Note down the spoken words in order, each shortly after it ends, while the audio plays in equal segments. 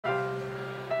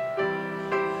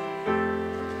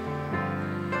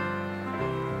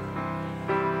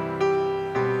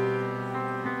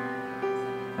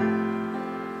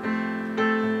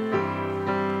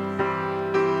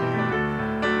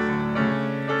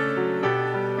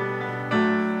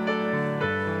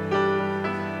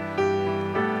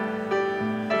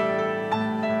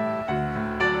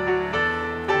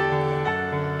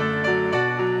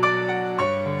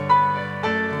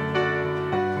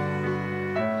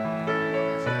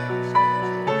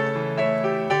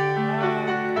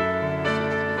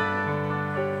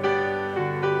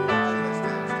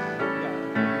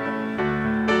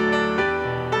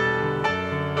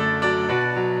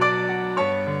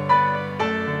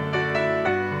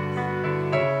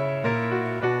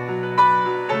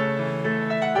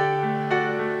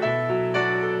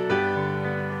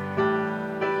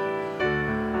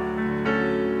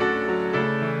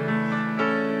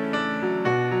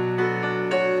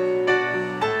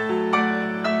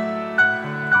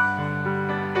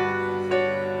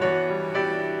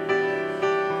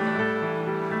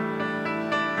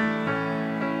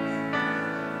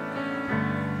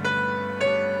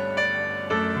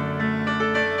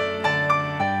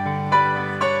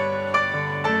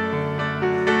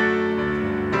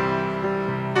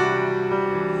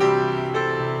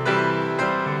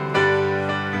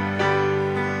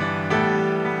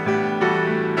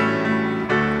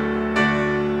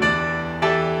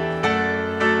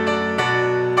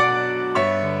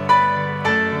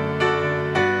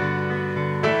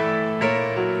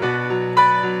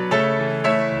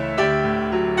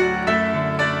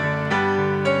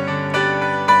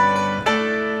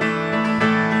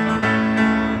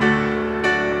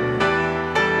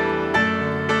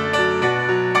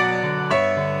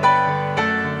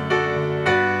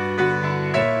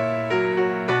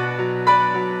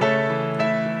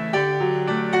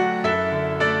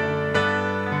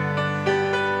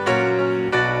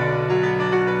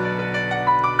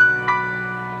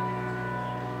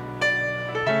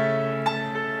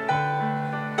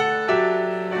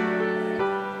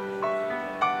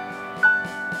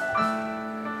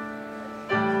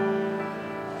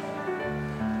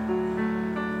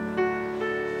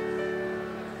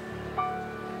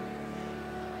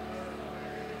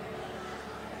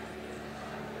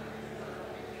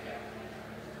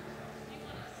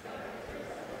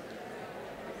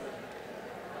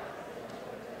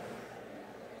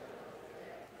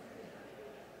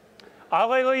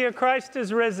Hallelujah, Christ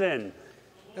is risen.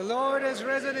 The Lord is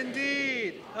risen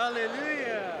indeed.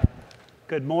 Hallelujah.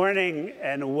 Good morning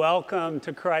and welcome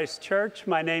to Christ Church.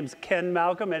 My name's Ken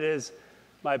Malcolm. It is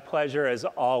my pleasure, as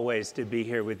always, to be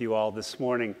here with you all this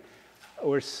morning.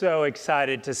 We're so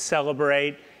excited to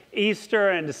celebrate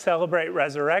Easter and to celebrate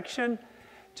resurrection.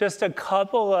 Just a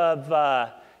couple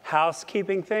of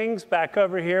housekeeping things. Back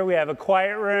over here, we have a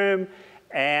quiet room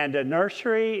and a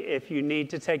nursery if you need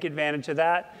to take advantage of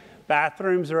that.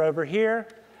 Bathrooms are over here.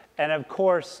 And of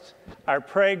course, our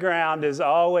playground is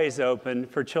always open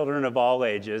for children of all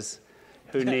ages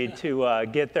who need to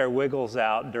get their wiggles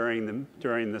out during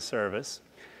the service.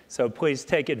 So please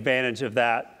take advantage of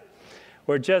that.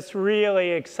 We're just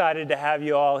really excited to have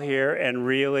you all here, and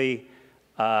really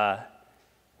we're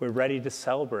ready to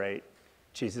celebrate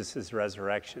Jesus'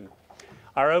 resurrection.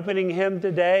 Our opening hymn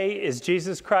today is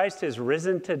Jesus Christ is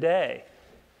Risen Today.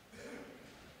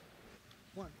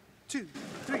 1, 2,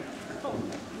 3, 4.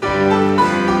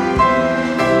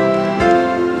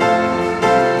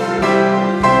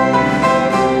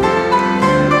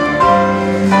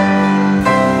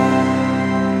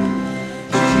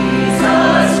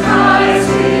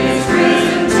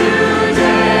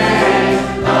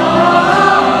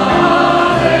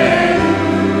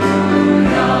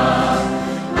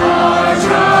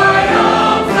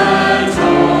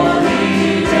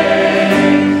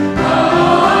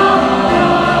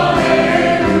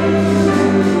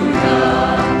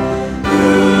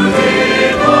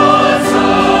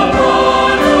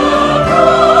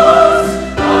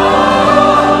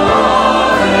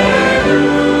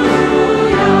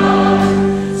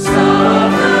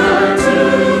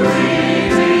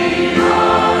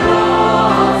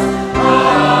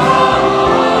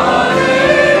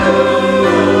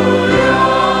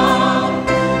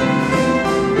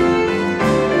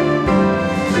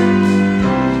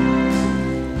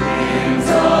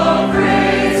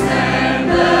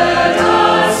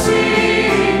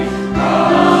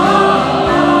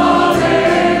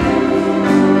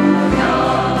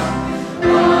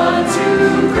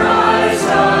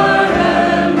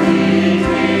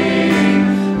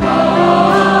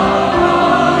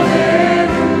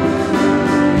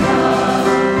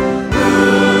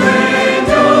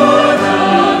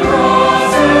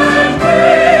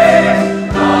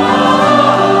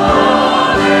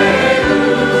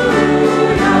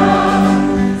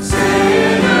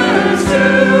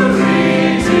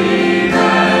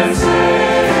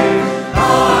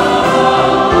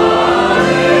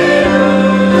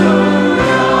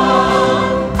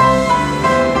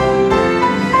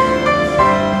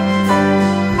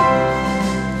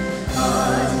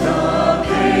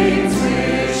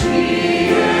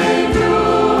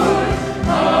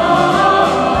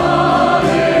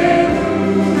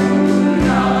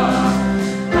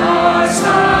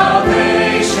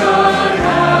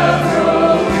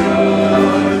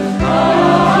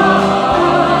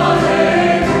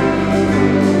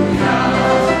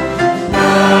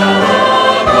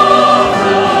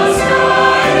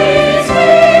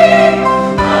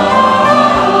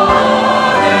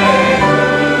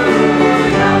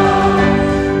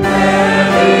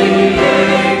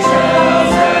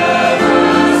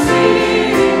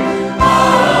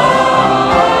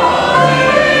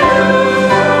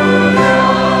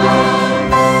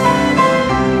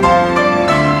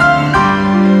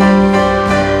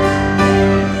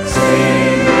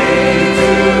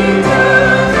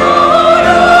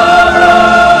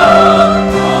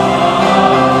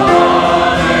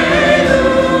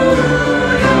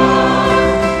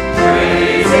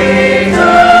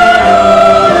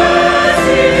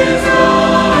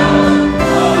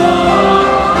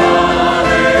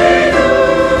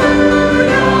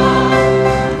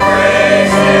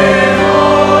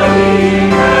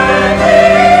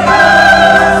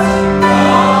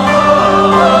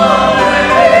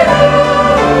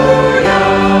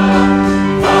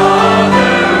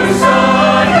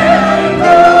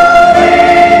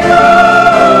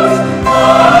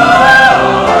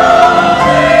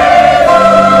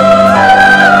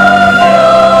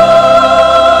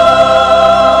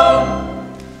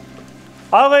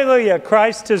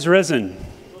 Christ is risen.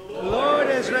 The Lord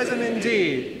is risen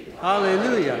indeed.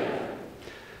 Hallelujah.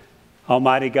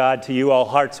 Almighty God, to you all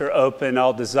hearts are open,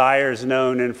 all desires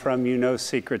known, and from you no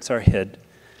secrets are hid.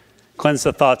 Cleanse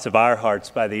the thoughts of our hearts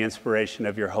by the inspiration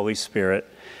of your Holy Spirit,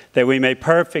 that we may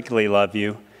perfectly love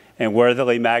you and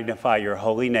worthily magnify your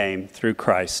holy name through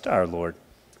Christ our Lord.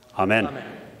 Amen.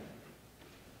 Amen.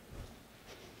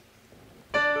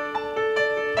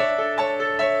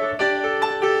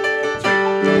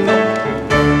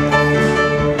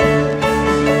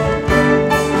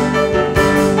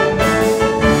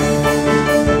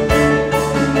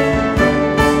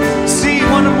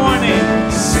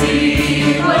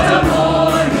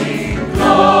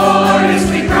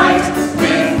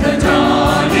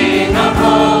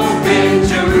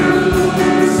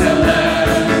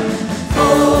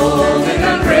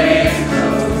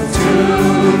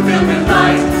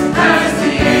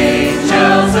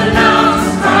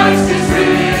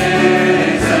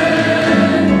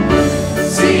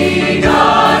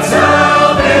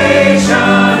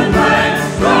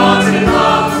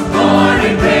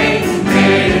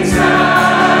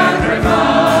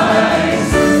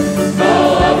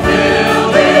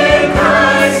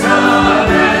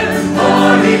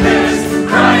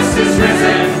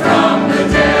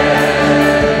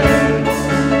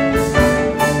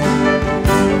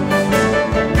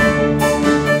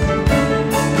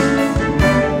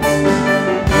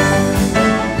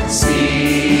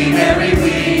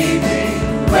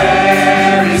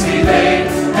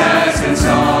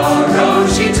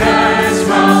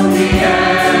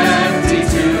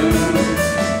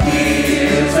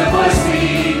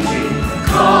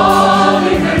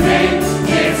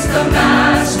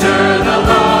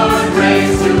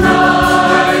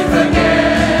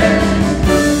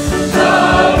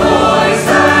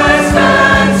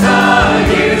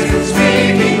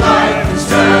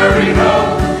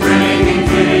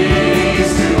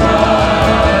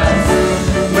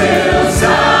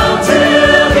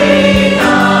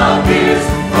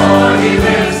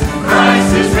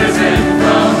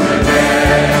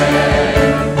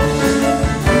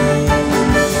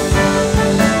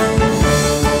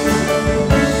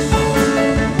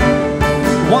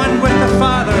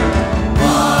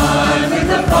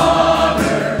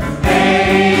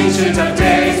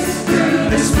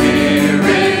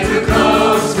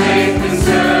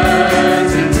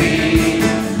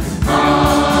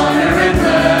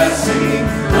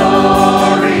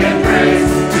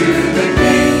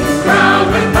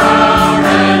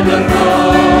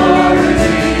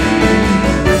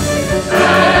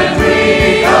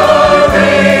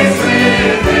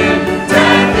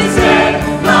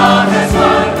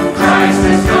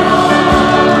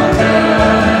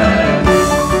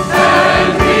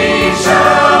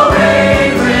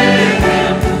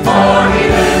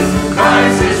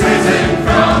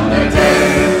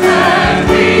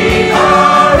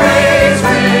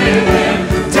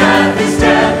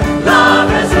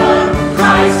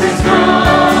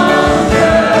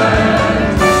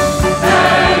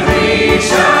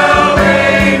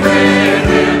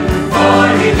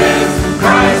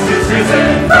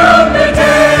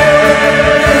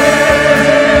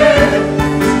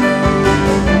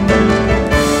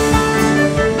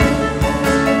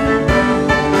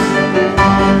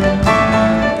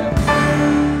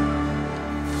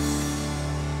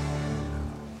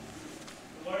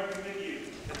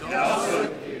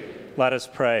 Let us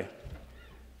pray.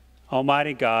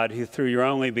 Almighty God, who through your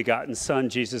only begotten Son,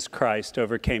 Jesus Christ,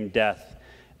 overcame death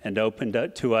and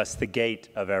opened to us the gate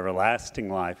of everlasting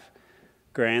life,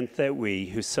 grant that we,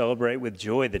 who celebrate with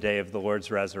joy the day of the Lord's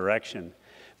resurrection,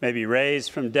 may be raised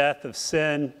from death of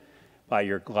sin by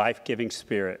your life-giving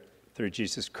Spirit, through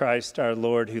Jesus Christ our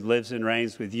Lord, who lives and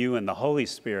reigns with you in the Holy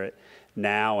Spirit,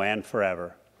 now and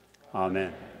forever.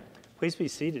 Amen. Please be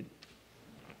seated.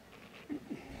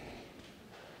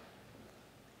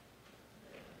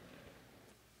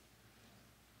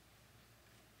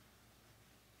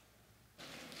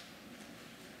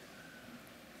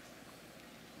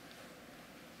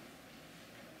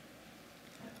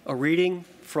 A reading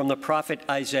from the prophet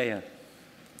Isaiah.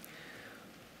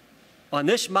 On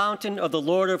this mountain of the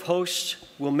Lord of hosts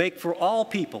will make for all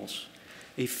peoples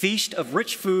a feast of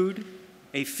rich food,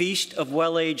 a feast of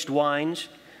well-aged wines,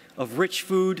 of rich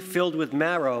food filled with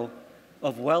marrow,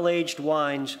 of well-aged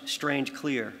wines strained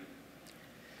clear.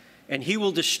 And he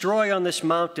will destroy on this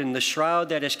mountain the shroud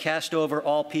that is cast over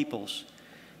all peoples,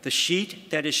 the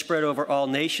sheet that is spread over all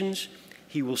nations.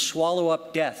 He will swallow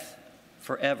up death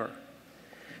forever.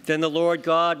 Then the Lord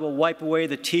God will wipe away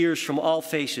the tears from all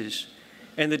faces,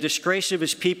 and the disgrace of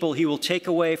his people he will take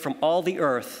away from all the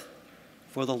earth,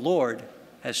 for the Lord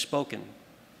has spoken.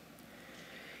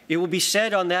 It will be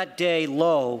said on that day,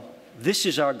 lo, this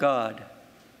is our God.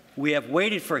 We have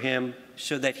waited for him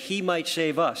so that he might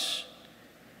save us.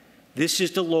 This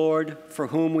is the Lord for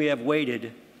whom we have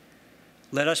waited.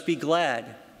 Let us be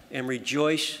glad and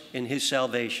rejoice in his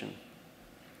salvation.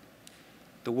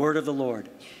 The word of the Lord.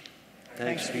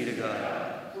 Thanks be to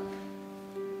God.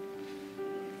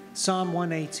 Psalm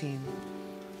 118.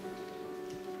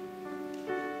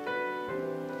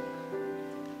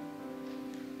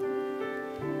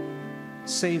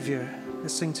 Savior,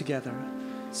 let's sing together.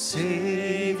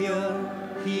 Savior,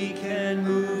 he can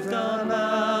move the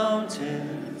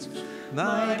mountains.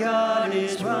 My God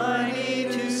is mighty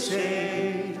to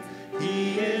save.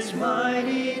 He is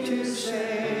mighty to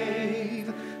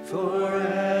save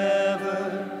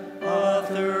forever.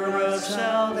 Author of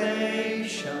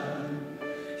salvation,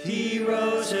 he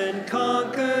rose and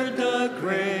conquered the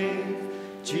grave.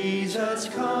 Jesus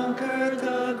conquered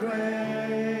the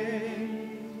grave.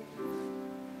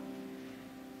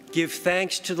 Give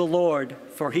thanks to the Lord,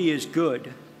 for he is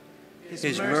good.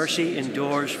 His mercy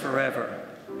endures forever.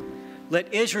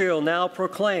 Let Israel now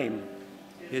proclaim,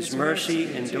 his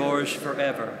mercy endures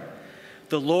forever.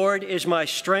 The Lord is my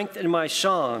strength and my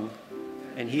song,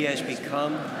 and he has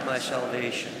become my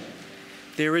salvation.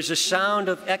 There is a sound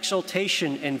of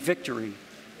exultation and victory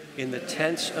in the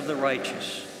tents of the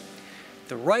righteous.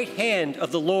 The right hand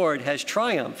of the Lord has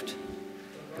triumphed.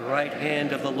 The right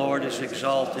hand of the Lord is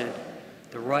exalted.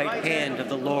 The right hand of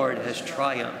the Lord has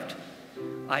triumphed.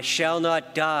 I shall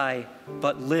not die,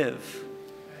 but live,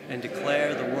 and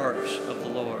declare the works of the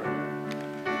Lord.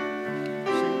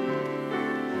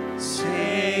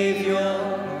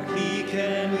 Savior, he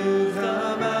can move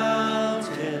the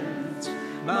mountains.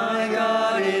 My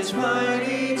God is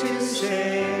mighty to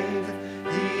save.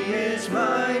 He is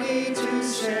mighty to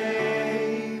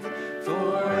save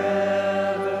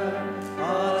forever.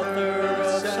 Author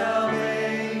of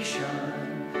salvation,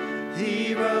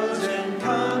 he rose and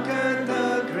conquered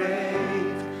the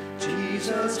grave.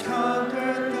 Jesus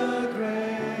conquered the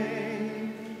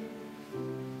grave.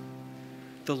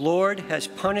 The Lord has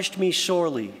punished me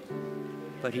sorely,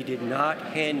 but he did not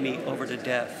hand me over to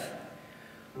death.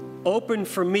 Open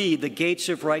for me the gates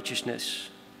of righteousness.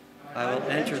 I will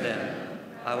enter them.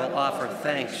 I will offer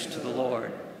thanks to the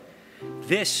Lord.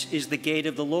 This is the gate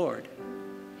of the Lord.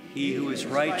 He who is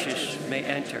righteous may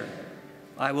enter.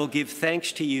 I will give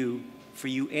thanks to you, for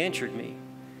you answered me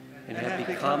and have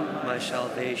become my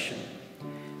salvation.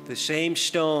 The same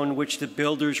stone which the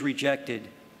builders rejected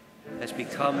has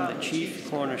become the chief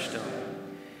cornerstone.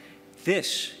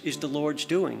 This is the Lord's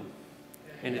doing,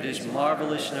 and it is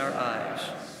marvelous in our eyes.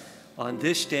 On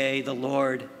this day the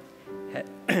Lord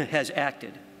has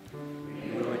acted.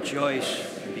 We will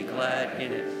rejoice and be glad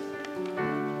in it.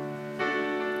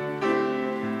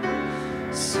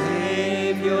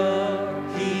 Savior,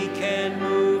 he can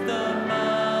move the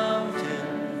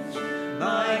mountains.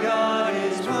 My God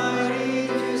is mighty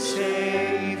to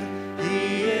save.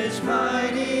 He is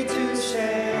mighty to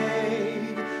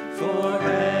save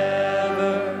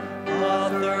forever.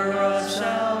 Author of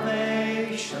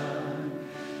salvation,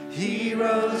 he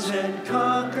rose and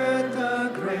conquered the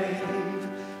grave.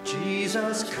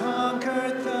 Jesus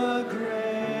conquered the grave.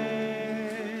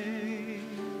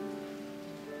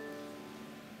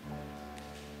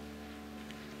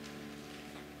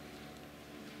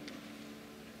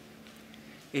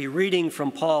 A reading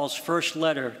from Paul's first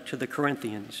letter to the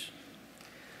Corinthians.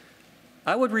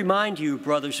 I would remind you,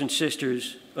 brothers and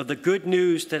sisters, of the good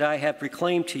news that I have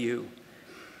proclaimed to you,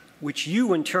 which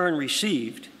you in turn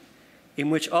received, in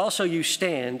which also you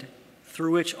stand,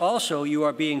 through which also you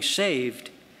are being saved,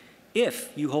 if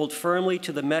you hold firmly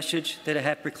to the message that I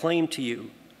have proclaimed to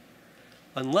you,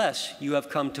 unless you have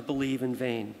come to believe in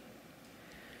vain.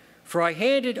 For I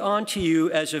handed on to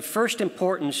you as of first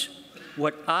importance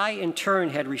what I in turn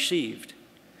had received,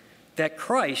 that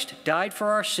Christ died for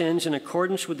our sins in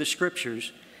accordance with the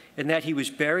Scriptures, and that he was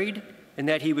buried, and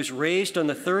that he was raised on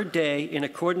the third day in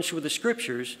accordance with the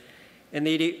Scriptures, and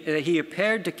that he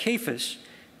appeared to Cephas,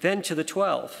 then to the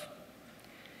 12.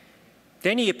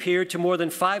 Then he appeared to more than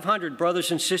 500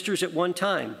 brothers and sisters at one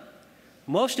time.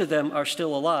 Most of them are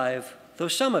still alive, though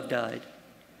some have died.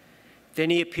 Then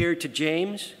he appeared to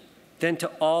James, then to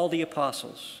all the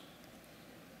apostles.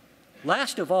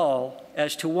 Last of all,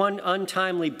 as to one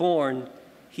untimely born,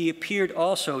 he appeared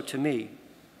also to me.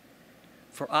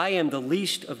 For I am the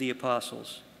least of the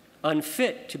apostles,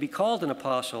 unfit to be called an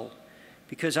apostle,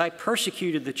 because I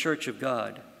persecuted the church of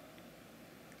God.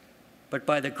 But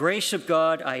by the grace of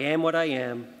God I am what I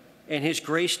am, and his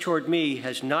grace toward me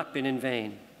has not been in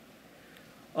vain.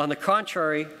 On the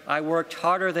contrary, I worked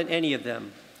harder than any of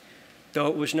them, though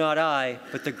it was not I,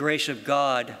 but the grace of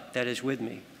God that is with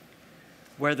me.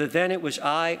 Whether then it was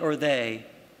I or they,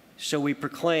 so we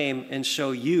proclaim, and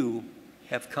so you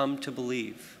have come to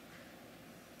believe.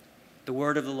 The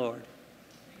word of the Lord.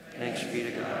 Thanks be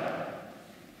to God.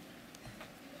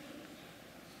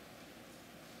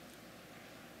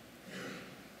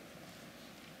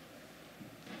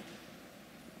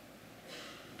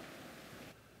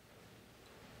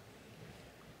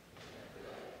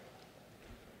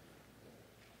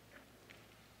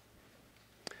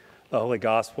 The Holy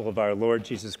Gospel of our Lord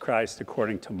Jesus Christ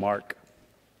according to Mark.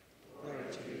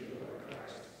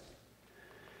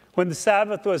 When the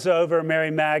Sabbath was over,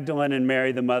 Mary Magdalene and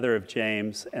Mary, the mother of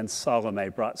James, and Salome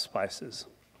brought spices,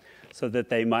 so that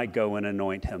they might go and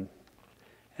anoint him.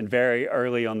 And very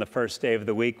early on the first day of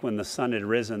the week, when the sun had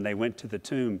risen, they went to the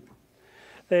tomb.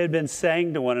 They had been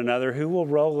saying to one another, "Who will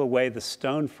roll away the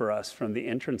stone for us from the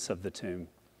entrance of the tomb?"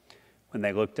 When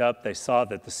they looked up, they saw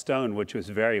that the stone, which was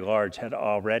very large, had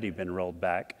already been rolled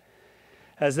back.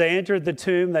 As they entered the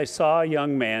tomb, they saw a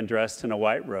young man dressed in a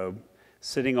white robe,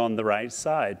 sitting on the right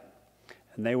side,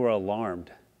 and they were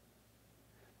alarmed.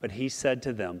 But he said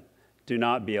to them, "Do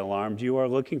not be alarmed. You are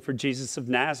looking for Jesus of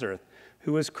Nazareth,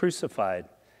 who was crucified.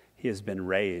 He has been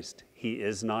raised. He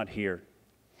is not here.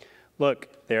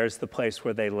 Look, there is the place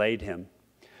where they laid him.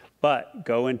 But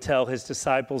go and tell his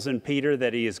disciples and Peter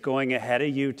that he is going ahead of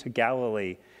you to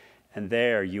Galilee, and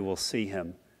there you will see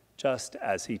him, just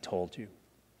as he told you."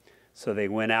 So they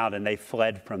went out and they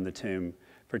fled from the tomb,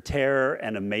 for terror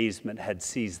and amazement had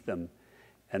seized them,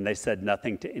 and they said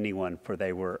nothing to anyone, for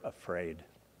they were afraid.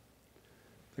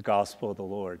 The Gospel of the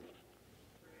Lord.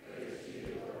 Praise to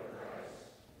you, Lord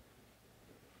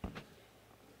Christ.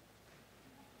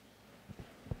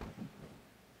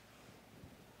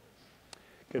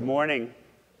 Good morning.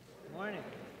 Good morning.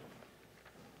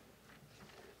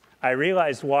 I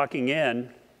realized walking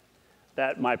in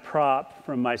that my prop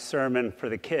from my sermon for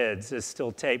the kids is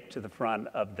still taped to the front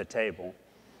of the table.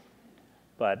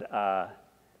 But I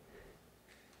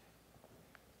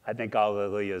think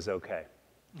Alleluia is okay.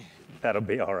 That'll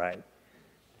be all right.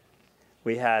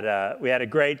 We had a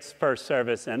great first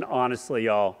service, and honestly,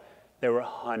 y'all, there were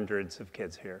hundreds of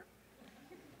kids here.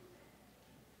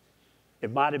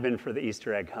 It might have been for the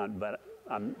Easter egg hunt, but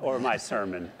or my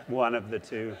sermon, one of the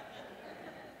two.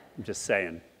 I'm just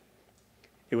saying.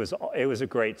 It was a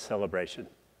great celebration.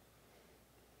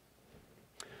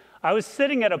 I was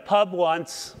sitting at a pub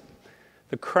once,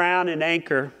 the Crown and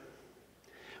Anchor,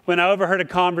 when I overheard a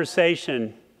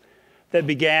conversation that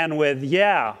began with,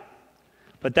 "Yeah,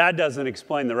 but that doesn't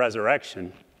explain the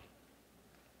resurrection."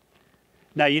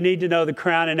 Now, you need to know the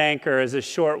Crown and Anchor is a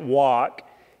short walk,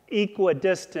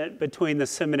 equidistant between the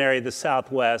Seminary of the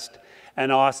Southwest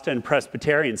and Austin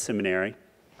Presbyterian Seminary.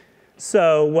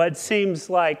 So what seems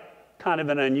like kind of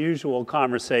an unusual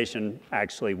conversation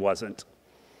actually wasn't.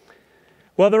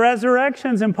 "Well, the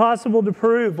resurrection's impossible to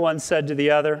prove," one said to the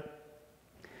other.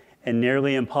 "And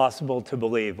nearly impossible to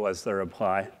believe," was the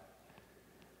reply.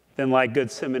 Then, like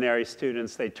good seminary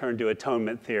students, they turned to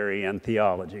atonement theory and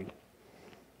theology.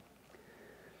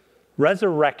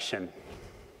 Resurrection.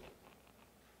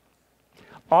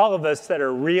 All of us that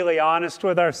are really honest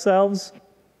with ourselves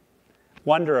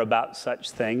wonder about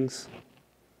such things.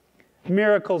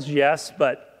 Miracles, yes,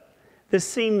 but this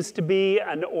seems to be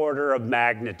an order of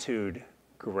magnitude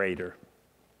greater.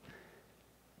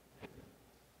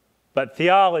 But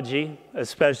theology,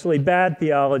 especially bad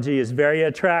theology, is very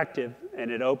attractive,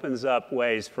 and it opens up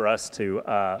ways for us to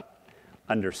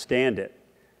understand it.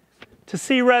 To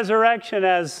see resurrection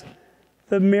as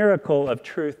the miracle of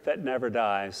truth that never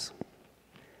dies.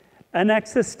 An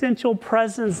existential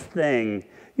presence thing,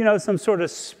 some sort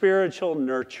of spiritual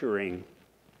nurturing.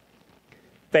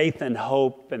 Faith and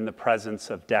hope in the presence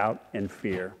of doubt and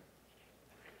fear.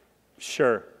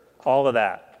 Sure, all of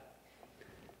that.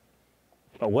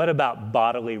 But what about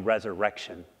bodily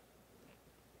resurrection?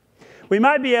 We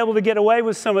might be able to get away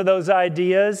with some of those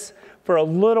ideas for a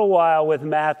little while with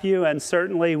Matthew and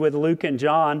certainly with Luke and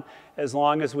John, as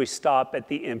long as we stop at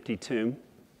the empty tomb.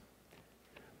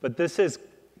 But this is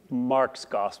Mark's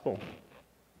gospel.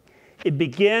 It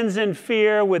begins in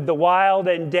fear with the wild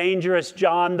and dangerous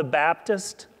John the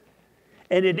Baptist,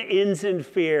 and it ends in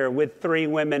fear with 3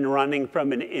 women running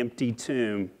from an empty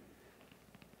tomb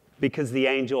because the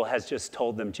angel has just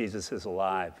told them Jesus is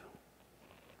alive.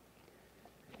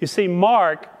 You see,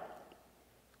 Mark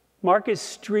is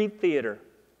street theater.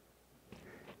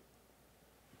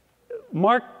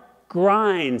 Mark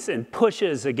grinds and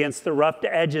pushes against the rough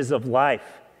edges of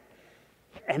life,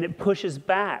 and it pushes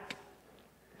back.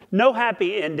 No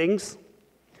happy endings,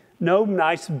 no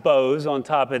nice bows on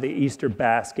top of the Easter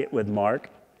basket with Mark,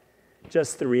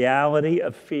 just the reality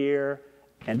of fear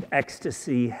and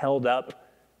ecstasy held up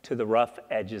to the rough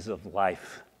edges of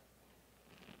life.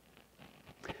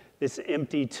 This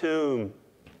empty tomb,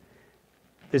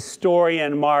 this story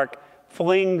in Mark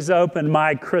flings open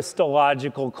my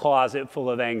Christological closet full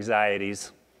of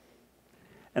anxieties.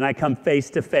 And I come face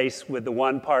to face with the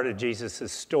one part of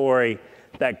Jesus' story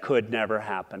that could never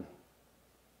happen.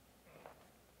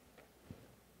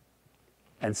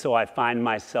 And so I find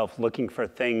myself looking for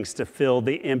things to fill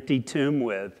the empty tomb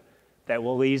with that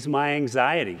will ease my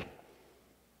anxiety.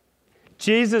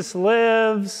 Jesus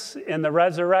lives in the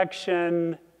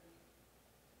resurrection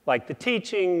like the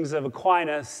teachings of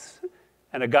Aquinas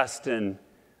and Augustine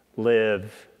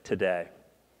live today.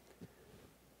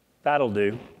 That'll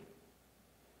do.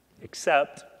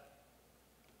 Except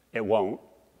it won't.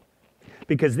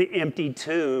 Because the empty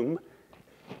tomb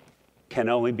can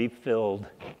only be filled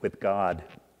with God.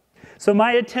 So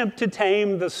my attempt to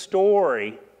tame the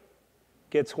story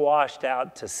gets washed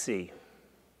out to sea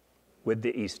with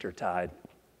the Easter tide.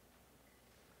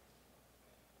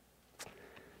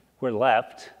 We're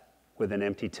left with an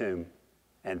empty tomb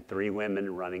and 3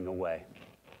 women running away.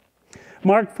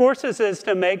 Mark forces us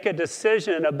to make a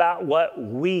decision about what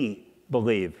we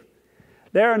believe.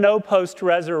 There are no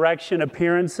post-resurrection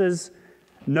appearances,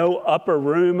 no upper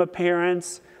room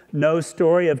appearance, no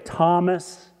story of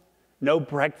Thomas, no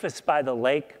breakfast by the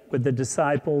lake with the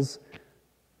disciples,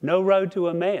 no road to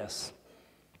Emmaus.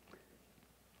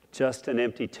 Just an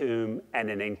empty tomb and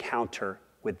an encounter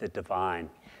with the divine.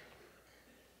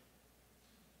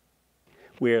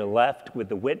 We are left with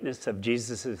the witness of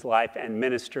Jesus' life and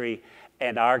ministry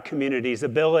and our community's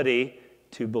ability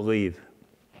to believe.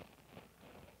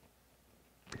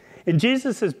 In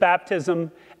Jesus'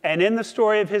 baptism and in the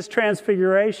story of his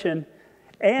transfiguration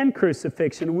and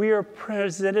crucifixion, we are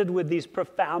presented with these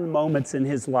profound moments in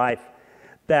his life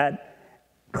that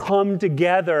come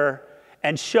together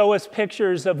and show us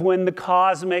pictures of when the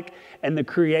cosmic and the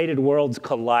created worlds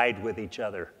collide with each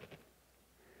other.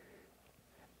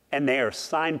 And they are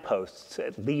signposts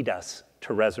that lead us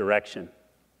to resurrection.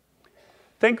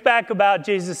 Think back about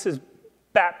Jesus'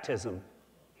 baptism.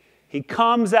 He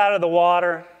comes out of the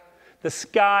water, the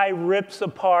sky rips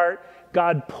apart,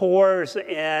 God pours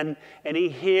in, and he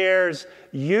hears,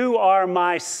 "You are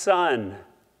my son,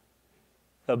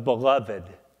 the beloved.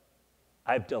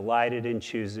 I've delighted in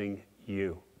choosing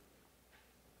you."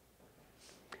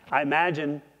 I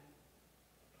imagine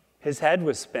his head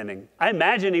was spinning. I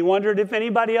imagine he wondered if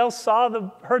anybody else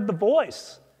heard the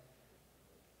voice.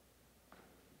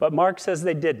 But Mark says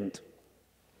they didn't.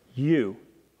 You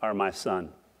are my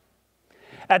son.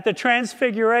 At the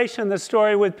Transfiguration, the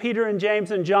story with Peter and James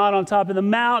and John on top of the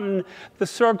mountain, the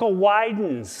circle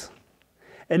widens.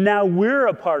 And now we're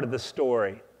a part of the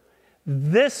story.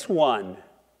 This one,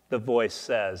 the voice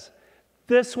says,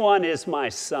 this one is my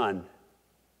son.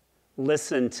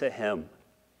 Listen to him.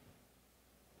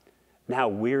 Now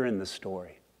we're in the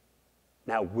story.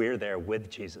 Now we're there with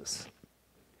Jesus.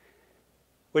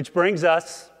 Which brings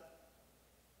us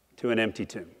to an empty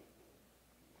tomb.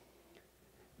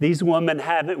 These women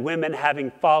having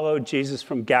followed Jesus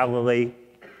from Galilee,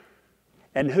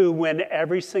 and who, when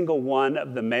every single one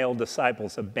of the male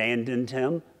disciples abandoned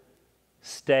him,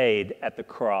 stayed at the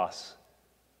cross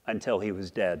until he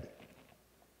was dead.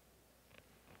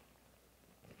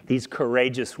 These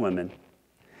courageous women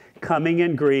coming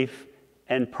in grief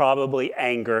and probably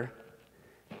anger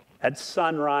at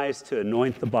sunrise to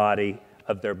anoint the body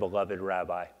of their beloved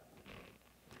rabbi.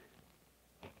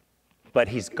 But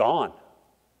he's gone.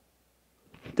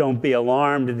 Don't be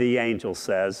alarmed, the angel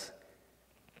says.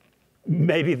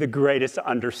 Maybe the greatest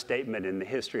understatement in the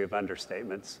history of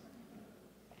understatements.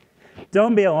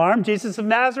 Don't be alarmed. Jesus of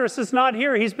Nazareth is not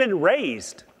here. He's been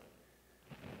raised.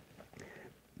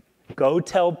 Go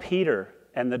tell Peter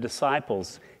and the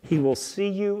disciples, he will see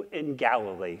you in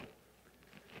Galilee.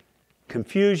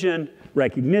 Confusion,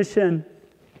 recognition,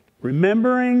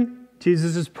 remembering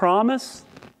Jesus' promise.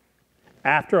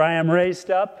 After I am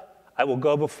raised up, I will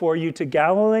go before you to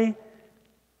Galilee.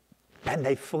 And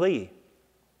they flee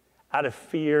out of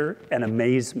fear and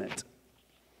amazement.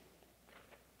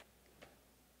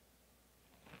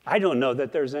 I don't know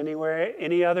that there's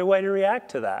any other way to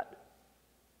react to that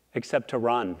except to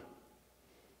run.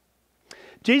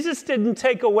 Jesus didn't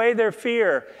take away their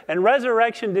fear, and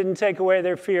resurrection didn't take away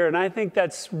their fear, and I think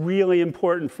that's really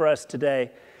important for us today.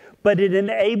 But it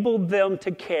enabled them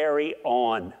to carry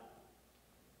on.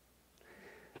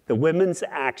 The women's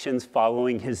actions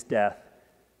following his death,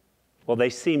 well,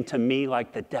 they seem to me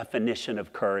like the definition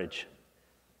of courage.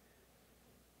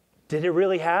 Did it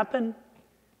really happen?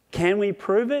 Can we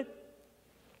prove it?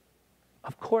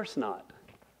 Of course not.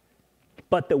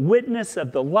 But the witness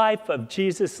of the life of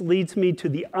Jesus leads me to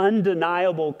the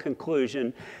undeniable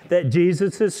conclusion that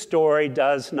Jesus' story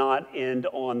does not end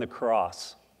on the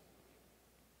cross.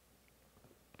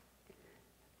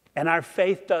 And our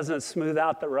faith doesn't smooth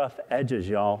out the rough edges,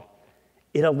 y'all.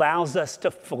 It allows us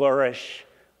to flourish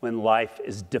when life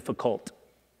is difficult.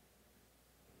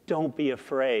 Don't be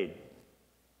afraid,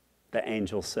 the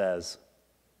angel says.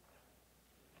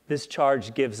 This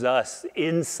charge gives us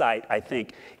insight, I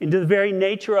think, into the very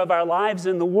nature of our lives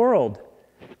in the world.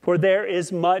 For there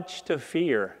is much to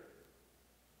fear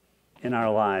in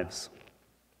our lives.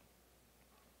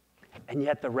 And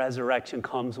yet the resurrection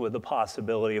comes with the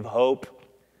possibility of hope,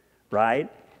 right?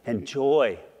 And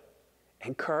joy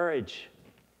and courage.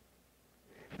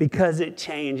 Because it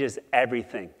changes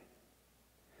everything.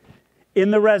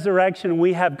 In the resurrection,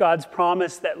 we have God's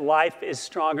promise that life is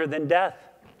stronger than death.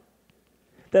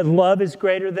 That love is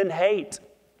greater than hate,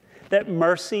 that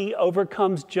mercy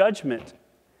overcomes judgment,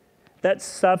 that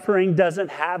suffering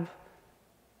doesn't have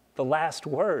the last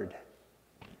word,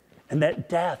 and that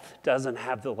death doesn't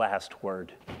have the last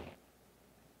word.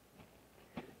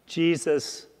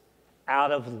 Jesus,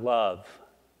 out of love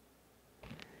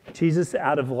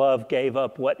gave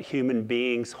up what human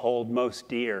beings hold most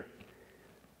dear,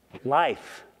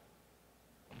 life.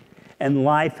 And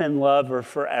life and love are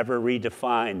forever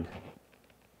redefined.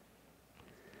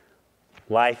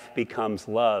 Life becomes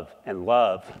love, and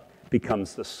love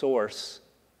becomes the source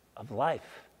of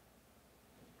life.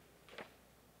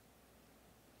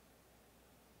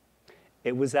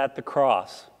 It was at the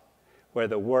cross where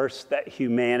the worst that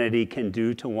humanity can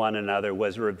do to one another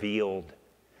was revealed.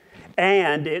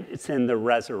 And it's in the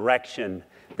resurrection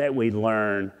that we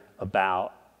learn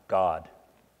about God.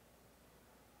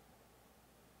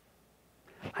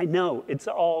 I know it's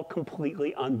all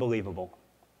completely unbelievable.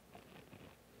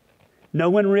 No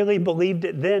one really believed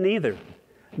it then either.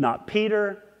 Not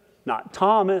Peter, not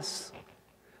Thomas,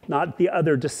 not the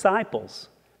other disciples.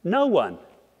 No one,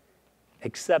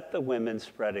 except the women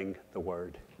spreading the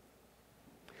word.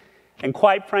 And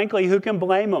quite frankly, who can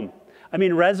blame them? I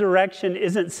mean, resurrection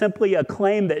isn't simply a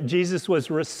claim that Jesus was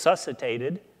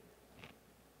resuscitated.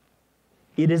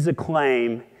 It is a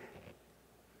claim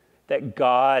that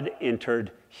God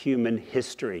entered human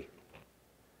history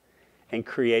and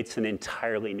creates an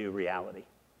entirely new reality.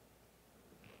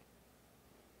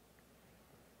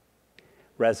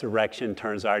 Resurrection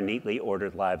turns our neatly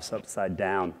ordered lives upside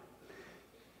down,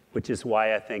 which is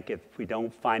why I think if we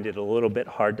don't find it a little bit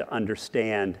hard to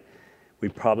understand, we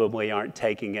probably aren't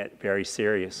taking it very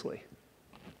seriously.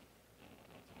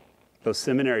 Those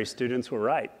seminary students were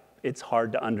right. It's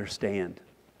hard to understand.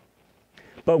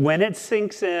 But when it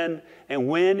sinks in and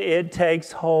when it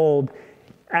takes hold,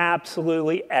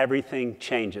 absolutely everything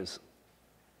changes.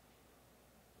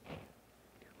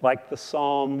 Like the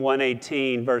Psalm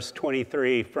 118, verse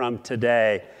 23 from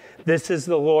today. This is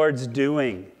the Lord's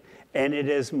doing, and it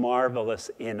is marvelous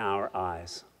in our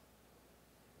eyes.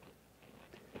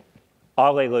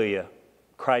 Alleluia.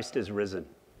 Christ is risen.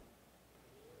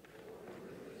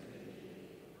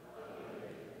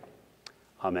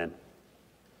 Amen.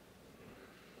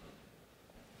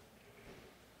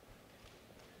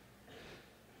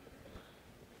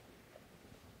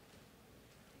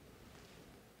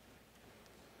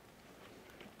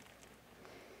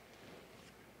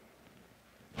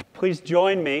 Please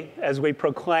join me as we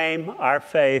proclaim our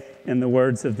faith in the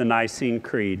words of the Nicene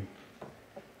Creed.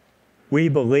 We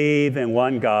believe in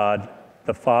one God,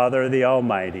 the Father, the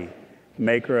Almighty,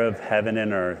 maker of heaven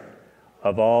and earth,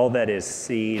 of all that is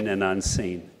seen and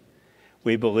unseen.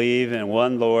 We believe in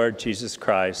one Lord, Jesus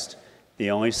Christ, the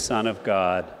only Son of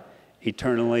God,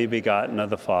 eternally begotten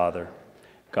of the Father,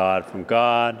 God from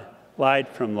God,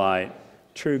 light from light,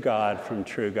 true God from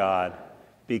true God,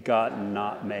 begotten,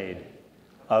 not made,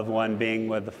 of one being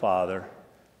with the Father.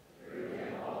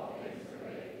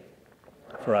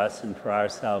 For us and for our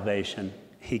salvation,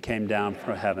 he came down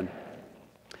from heaven.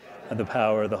 By the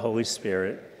power of the Holy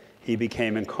Spirit, he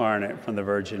became incarnate from the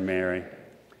Virgin Mary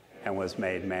and was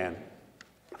made man.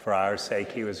 For our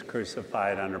sake, he was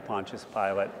crucified under Pontius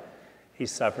Pilate. He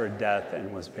suffered death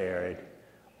and was buried.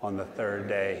 On the third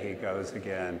day, he goes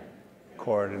again, in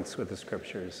accordance with the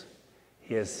Scriptures.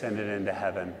 He ascended into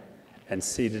heaven and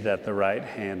seated at the right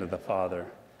hand of the Father.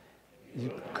 He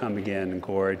will come again in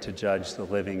glory to judge the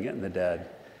living and the dead,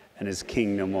 and his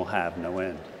kingdom will have no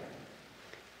end.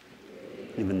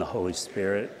 Even the Holy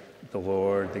Spirit, the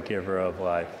Lord, the giver of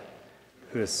life,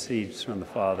 who proceeds from the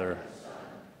Father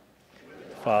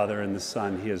and the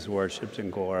Son, he is worshipped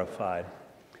and glorified.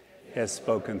 He has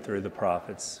spoken through the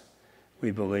prophets.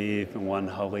 We believe in one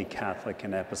holy Catholic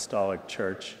and Apostolic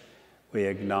Church. We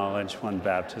acknowledge one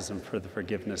baptism for the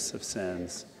forgiveness of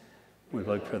sins. We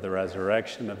look for the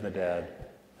resurrection of the dead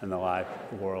and the life of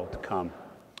the world to come.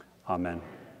 Amen.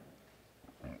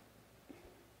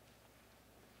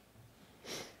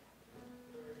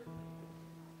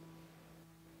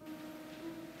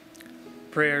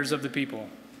 Prayers of the people.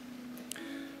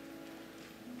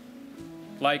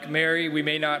 Like Mary, we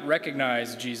may not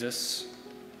recognize Jesus,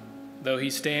 though he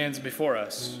stands before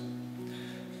us.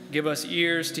 Give us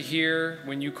ears to hear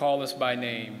when you call us by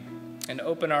name, and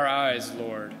open our eyes,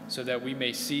 Lord, so that we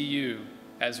may see you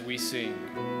as we sing.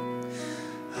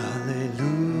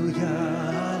 Hallelujah,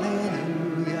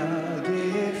 hallelujah,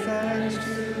 give thanks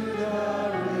to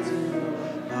the risen Lord.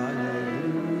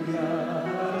 Hallelujah,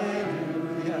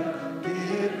 hallelujah,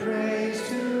 give praise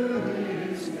to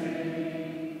his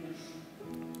name.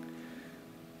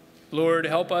 Lord,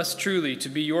 help us truly to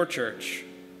be your church.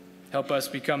 Help us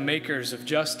become makers of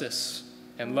justice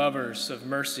and lovers of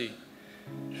mercy.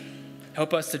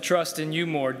 Help us to trust in you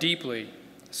more deeply,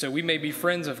 so we may be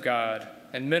friends of God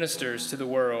and ministers to the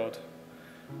world.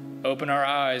 Open our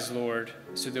eyes, Lord,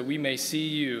 so that we may see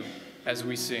you as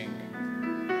we sing.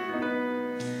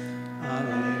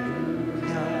 Hallelujah,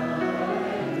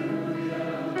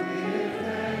 hallelujah, give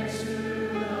thanks to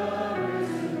the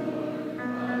risen Lord.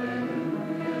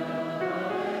 Hallelujah,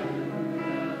 hallelujah,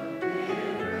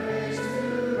 give praise to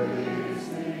his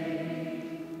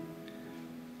name.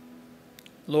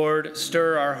 Lord,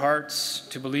 stir our hearts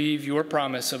to believe your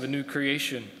promise of a new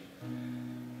creation.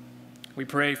 We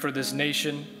pray for this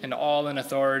nation and all in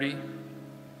authority.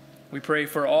 We pray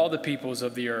for all the peoples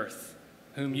of the earth,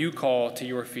 whom you call to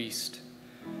your feast.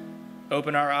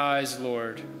 Open our eyes,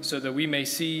 Lord, so that we may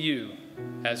see you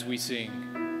as we sing.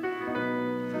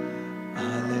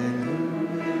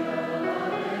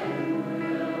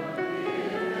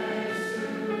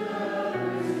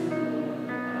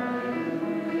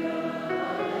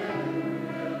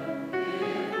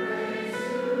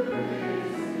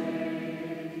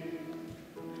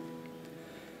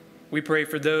 We pray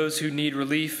for those who need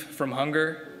relief from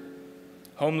hunger,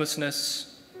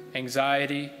 homelessness,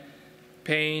 anxiety,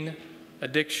 pain,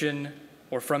 addiction,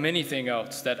 or from anything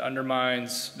else that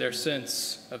undermines their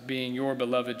sense of being your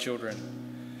beloved children.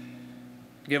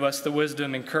 Give us the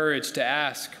wisdom and courage to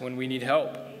ask when we need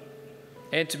help,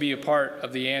 and to be a part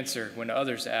of the answer when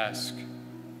others ask.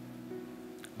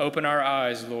 Open our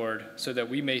eyes, Lord, so that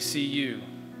we may see you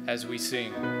as we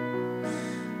sing.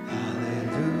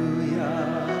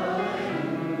 Hallelujah.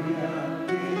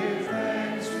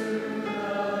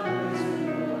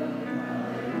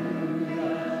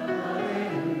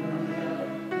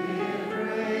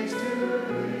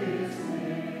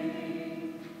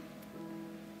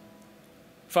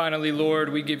 Finally, Lord,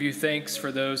 we give you thanks for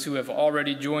those who have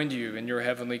already joined you in your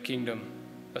heavenly kingdom,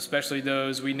 especially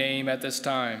those we name at this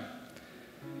time: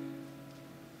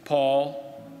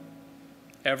 Paul,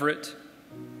 Everett,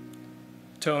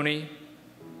 Tony,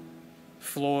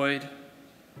 Floyd,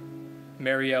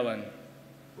 Mary Ellen.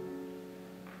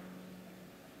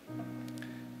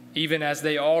 Even as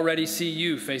they already see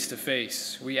you face to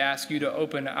face, we ask you to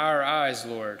open our eyes,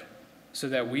 Lord, so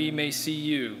that we may see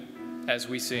you as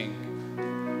we sing.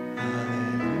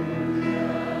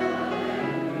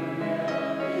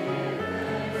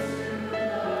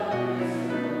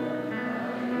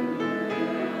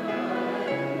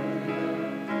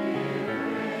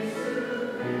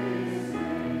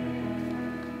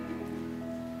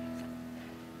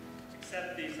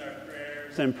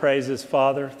 and praise His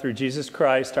Father through Jesus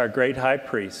Christ, our great high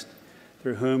priest,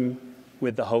 through whom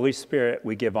with the Holy Spirit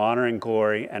we give honor and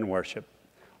glory and worship.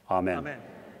 Amen. Amen.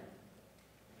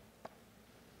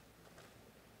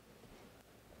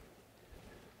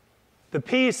 The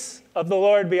peace of the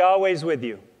Lord be always with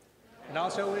you. And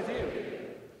also with you.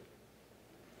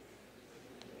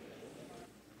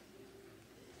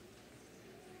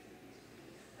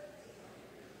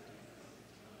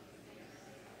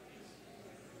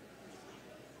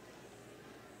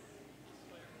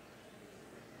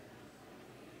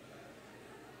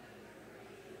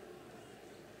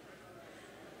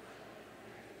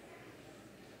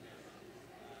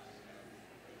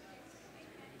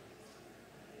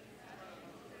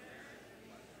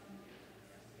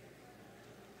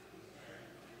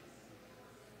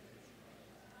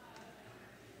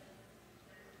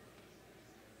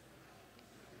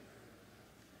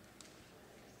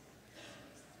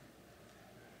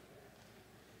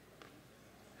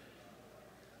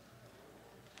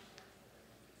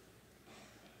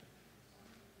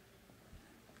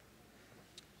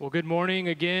 Well, good morning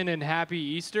again and happy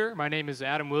Easter. My name is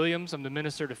Adam Williams. I'm the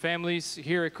minister to families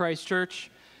here at Christ Church.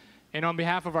 And on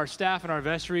behalf of our staff and our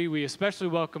vestry, we especially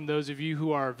welcome those of you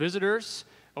who are visitors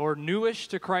or newish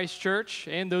to Christ Church,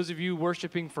 and those of you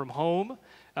worshiping from home.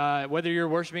 Whether you're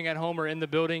worshiping at home or in the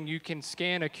building, you can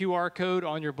scan a QR code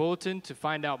on your bulletin to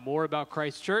find out more about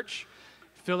Christ Church.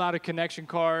 Fill out a connection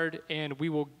card, and we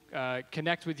will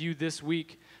connect with you this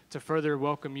week to further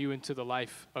welcome you into the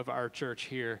life of our church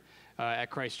here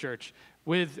at Christ Church.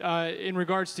 In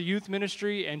regards to youth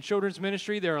ministry and children's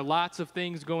ministry, there are lots of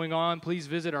things going on. Please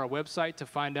visit our website to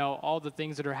find out all the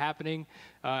things that are happening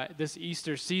this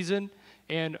Easter season.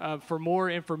 And for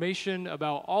more information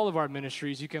about all of our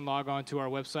ministries, you can log on to our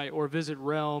website or visit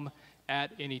Realm at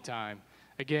any time.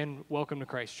 Again, welcome to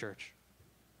Christ Church.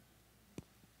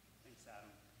 Thanks, Adam.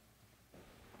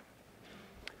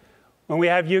 When we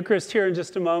have Eucharist here in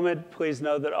just a moment, please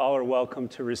know that all are welcome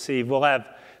to receive. We'll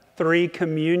have 3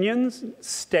 communions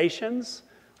stations,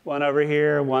 one over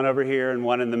here, and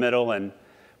one in the middle. And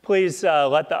please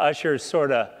let the ushers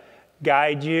sort of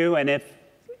guide you. And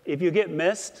if you get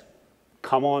missed,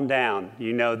 come on down.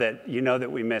 You know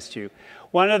that we missed you.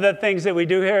 One of the things that we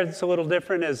do here that's a little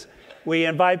different is we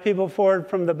invite people forward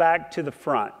from the back to the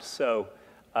front. So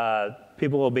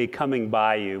people will be coming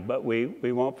by you, but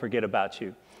we won't forget about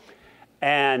you.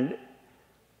 And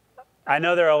I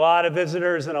know there are a lot of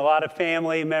visitors and a lot of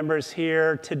family members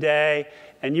here today,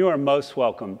 and you are most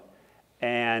welcome.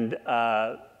 And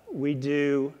we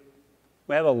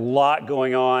have a lot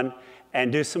going on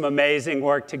and do some amazing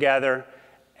work together,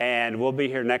 and we'll be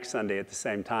here next Sunday at the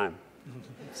same time.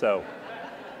 So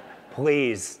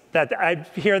please, I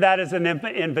hear that as an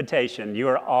invitation. You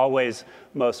are always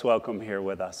most welcome here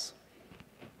with us.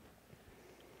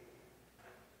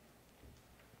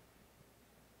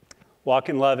 Walk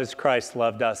in love as Christ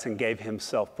loved us and gave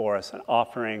himself for us, an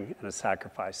offering and a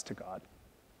sacrifice to God.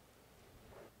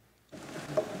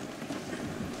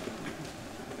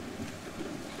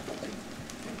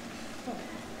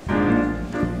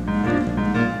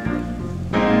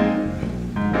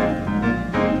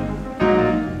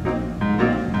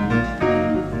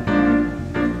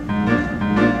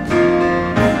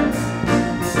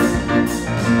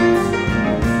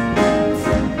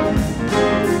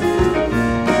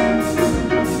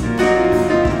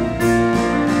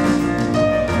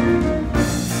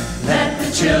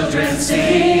 Children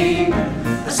sing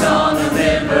a song of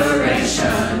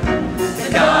liberation. The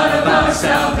God of our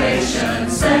salvation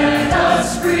set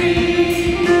us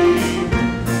free.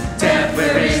 Death,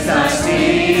 where is thy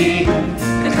sting?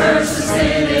 The curse of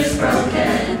sin is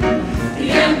broken.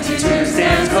 The empty tomb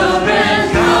stands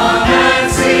open. Come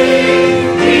and see.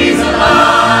 He's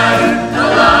alive,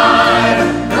 alive,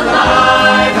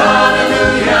 alive.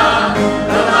 Hallelujah.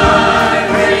 Alive.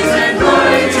 Praise and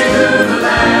glory to the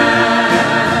Lamb.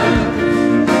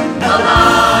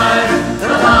 Alive,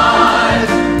 alive,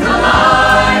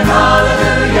 hallelujah.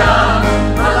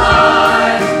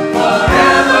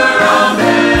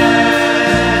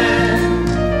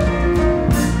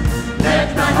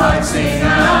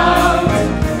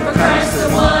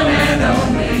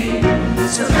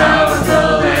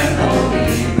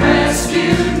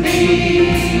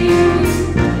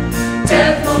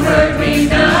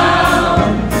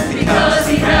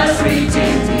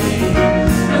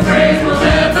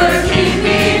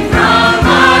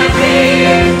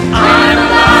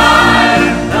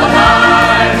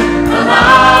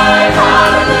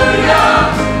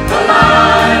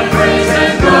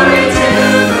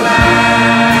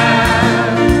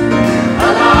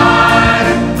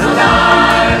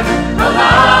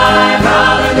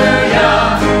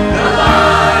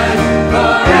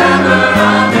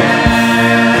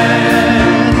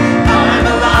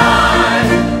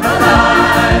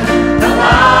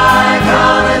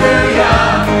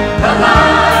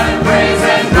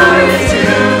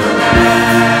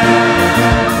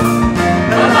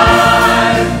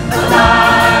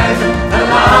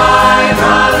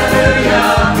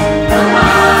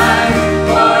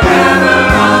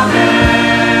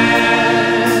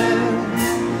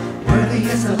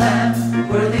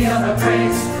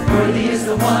 is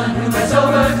the one who has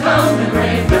overcome the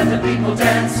grave. Let the people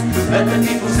dance, let the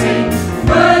people sing.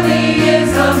 Worthy is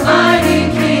the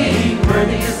mighty King.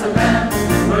 Worthy is the Lamb,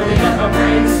 worthy of our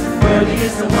praise. Worthy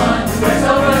is the one who has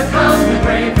overcome the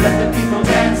grave. Let the people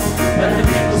dance, let the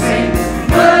people sing.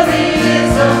 Worthy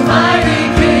is the mighty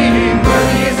King.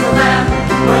 Worthy is the Lamb,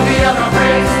 worthy of our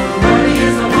praise. Worthy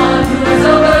is the one who has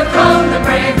overcome the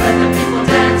grave. Let the people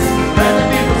dance, let the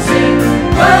people sing.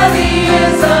 Worthy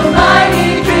is the mighty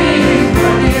King.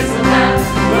 Worthy is the Lamb,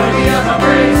 worthy of our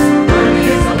praise. Worthy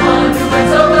is the one who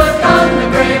has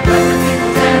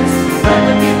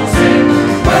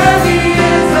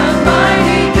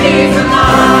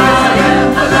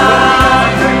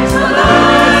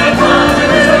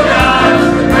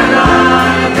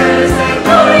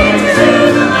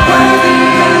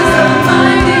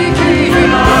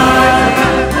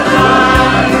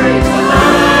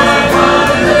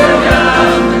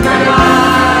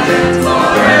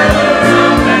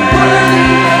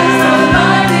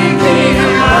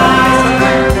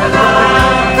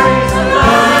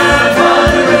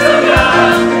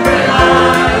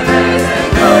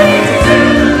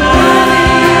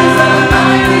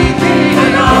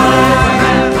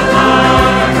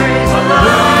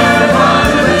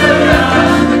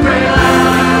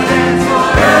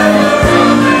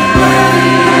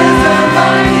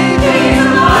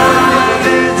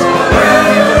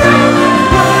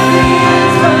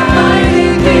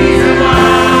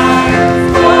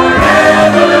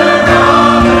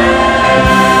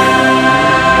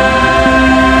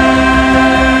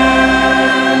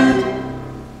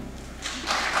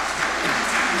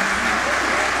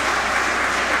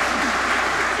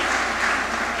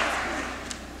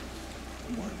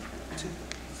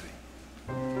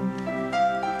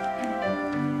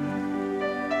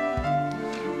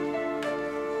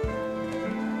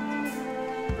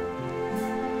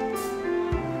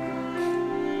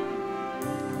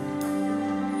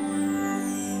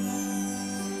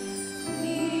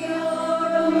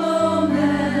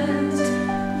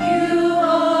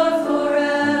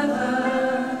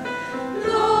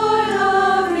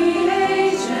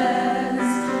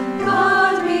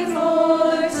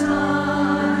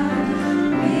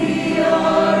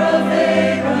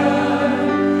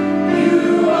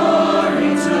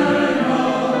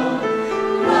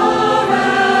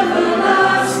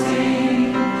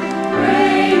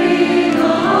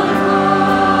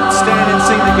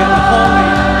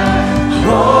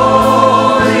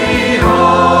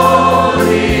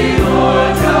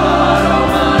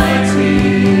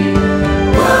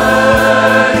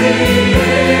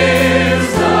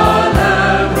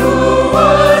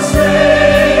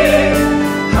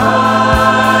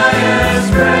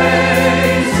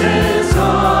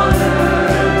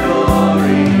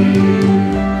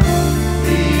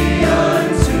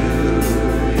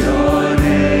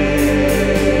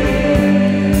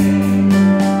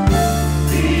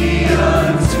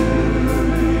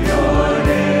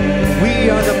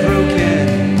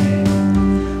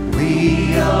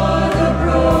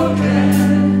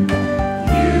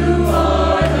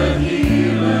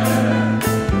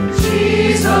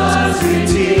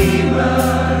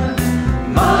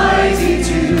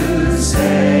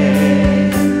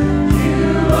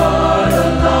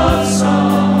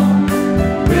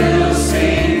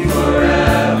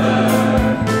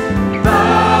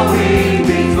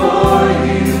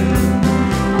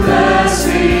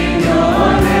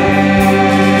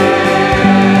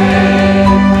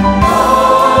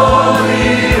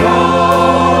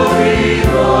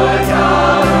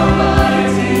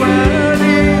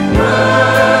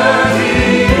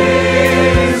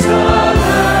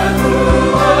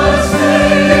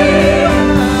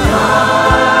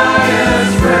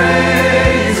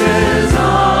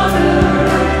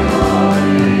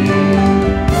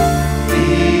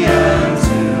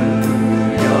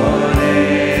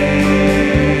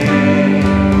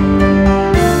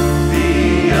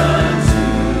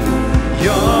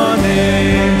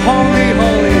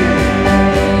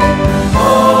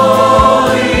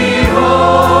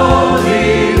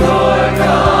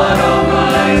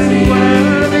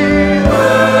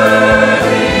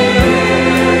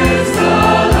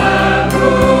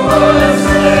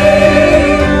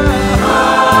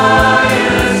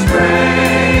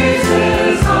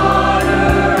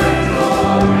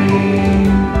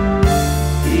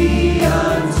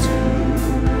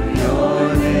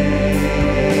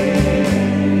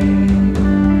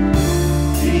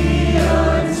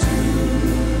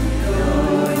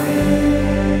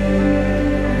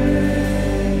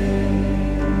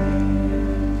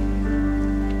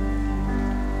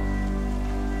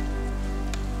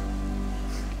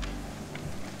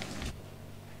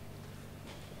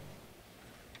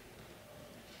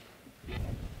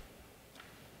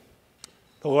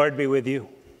The Lord be with you.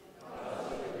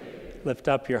 Lift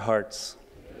up your hearts.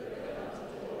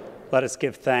 Let us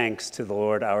give thanks to the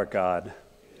Lord our God.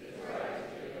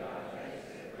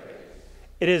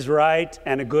 It is right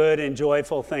and a good and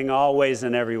joyful thing always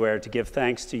and everywhere to give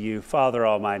thanks to you, Father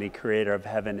Almighty, creator of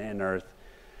heaven and earth.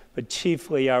 But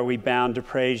chiefly are we bound to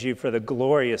praise you for the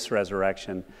glorious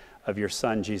resurrection of your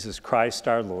Son, Jesus Christ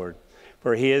our Lord.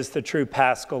 For he is the true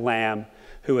Paschal Lamb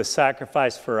who was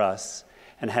sacrificed for us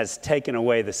and has taken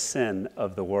away the sin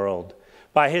of the world.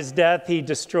 By his death, he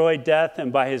destroyed death,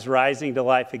 and by his rising to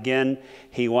life again,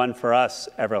 he won for us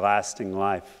everlasting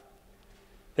life.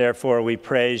 Therefore, we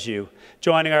praise you,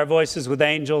 joining our voices with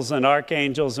angels and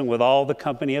archangels and with all the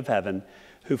company of heaven,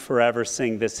 who forever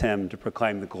sing this hymn to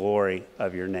proclaim the glory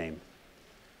of your name.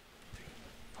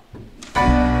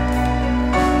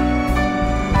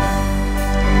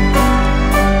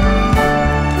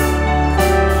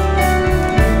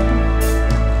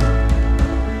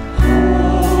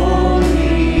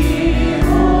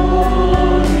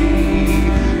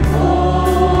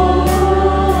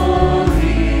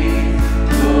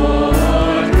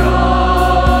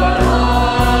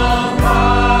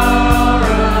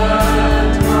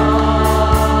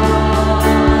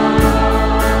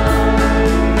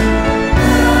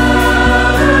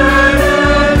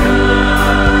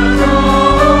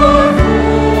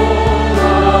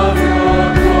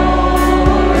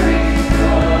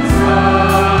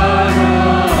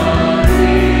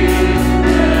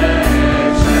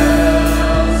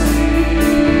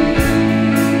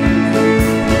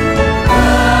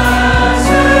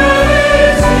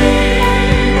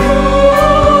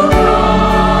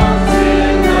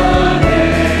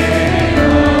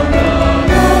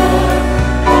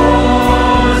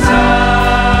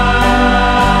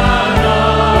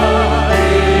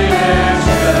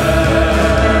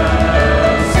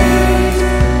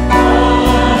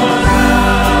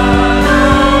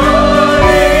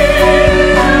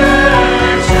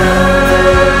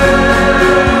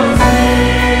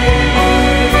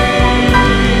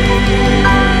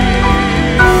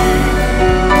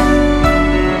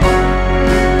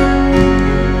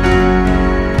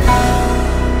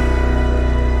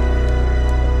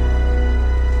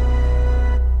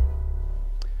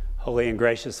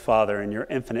 Gracious Father, in your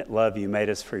infinite love, you made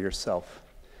us for yourself.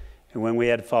 And when we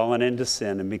had fallen into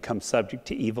sin and become subject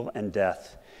to evil and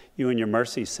death, you in your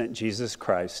mercy sent Jesus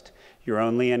Christ, your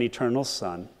only and eternal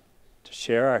Son, to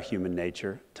share our human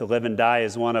nature, to live and die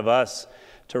as one of us,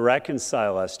 to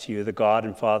reconcile us to you, the God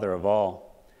and Father of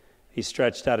all. He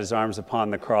stretched out his arms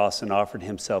upon the cross and offered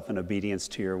himself in obedience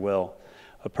to your will,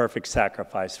 a perfect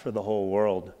sacrifice for the whole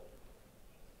world.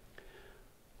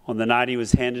 On the night he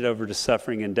was handed over to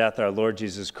suffering and death, our Lord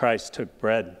Jesus Christ took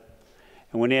bread.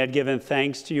 And when he had given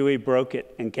thanks to you, he broke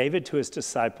it and gave it to his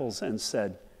disciples and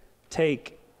said,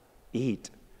 "Take,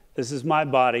 eat. This is my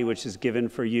body, which is given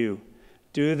for you.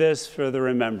 Do this for the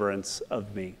remembrance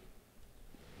of me."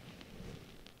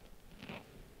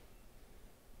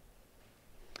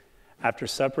 After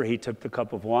supper, he took the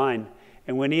cup of wine,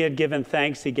 and when he had given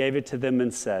thanks, he gave it to them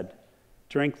and said,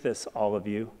 "Drink this, all of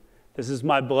you. This is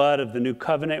my blood of the new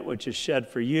covenant, which is shed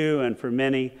for you and for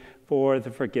many for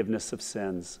the forgiveness of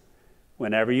sins.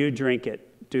 Whenever you drink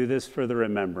it, do this for the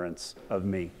remembrance of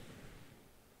me."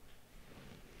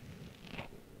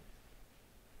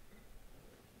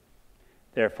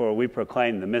 Therefore, we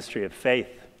proclaim the mystery of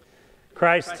faith.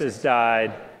 Christ has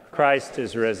died, Christ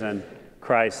is risen,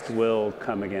 Christ will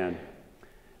come again.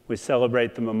 We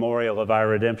celebrate the memorial of our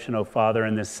redemption, O Father,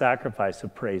 in this sacrifice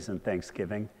of praise and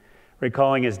thanksgiving.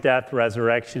 Recalling his death,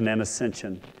 resurrection, and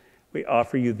ascension, we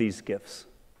offer you these gifts.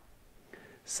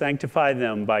 Sanctify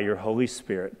them by your Holy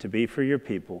Spirit to be for your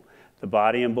people the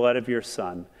body and blood of your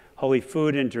Son, holy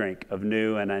food and drink of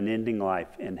new and unending life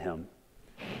in him.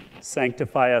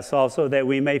 Sanctify us also that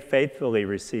we may faithfully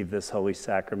receive this holy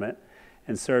sacrament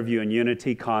and serve you in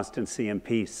unity, constancy, and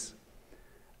peace.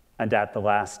 And at the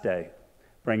last day,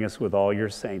 bring us with all your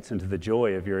saints into the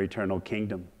joy of your eternal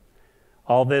kingdom.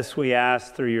 All this we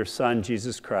ask through your Son,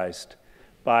 Jesus Christ,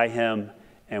 by him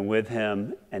and with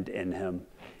him and in him.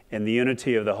 In the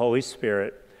unity of the Holy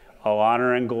Spirit, all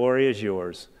honor and glory is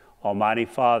yours, Almighty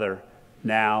Father,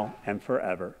 now and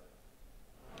forever.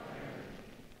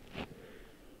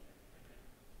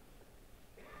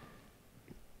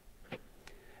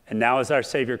 And now, as our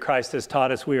Savior Christ has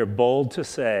taught us, we are bold to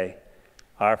say,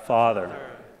 "Our Father,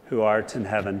 who art in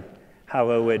heaven,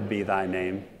 hallowed be thy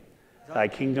name. Thy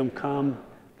kingdom come,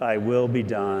 thy will be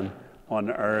done,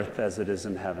 on earth as it is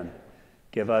in heaven.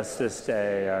 Give us this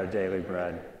day our daily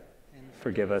bread.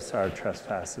 Forgive us our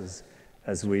trespasses,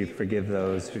 as we forgive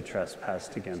those who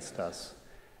trespass against us.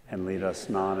 and lead us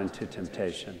not into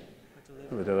temptation,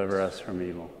 but deliver us from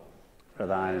evil. For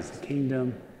thine is the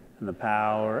kingdom, and the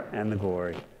power, and the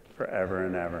glory, forever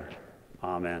and ever.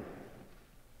 Amen.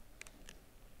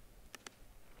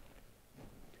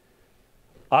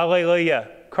 Alleluia.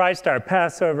 Christ our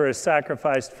Passover is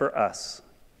sacrificed for us.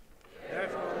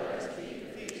 Therefore, let us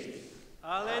keep the feast.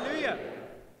 Alleluia.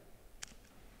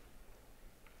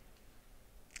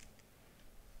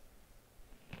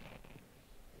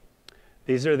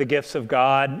 These are the gifts of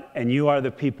God, and you are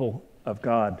the people of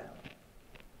God.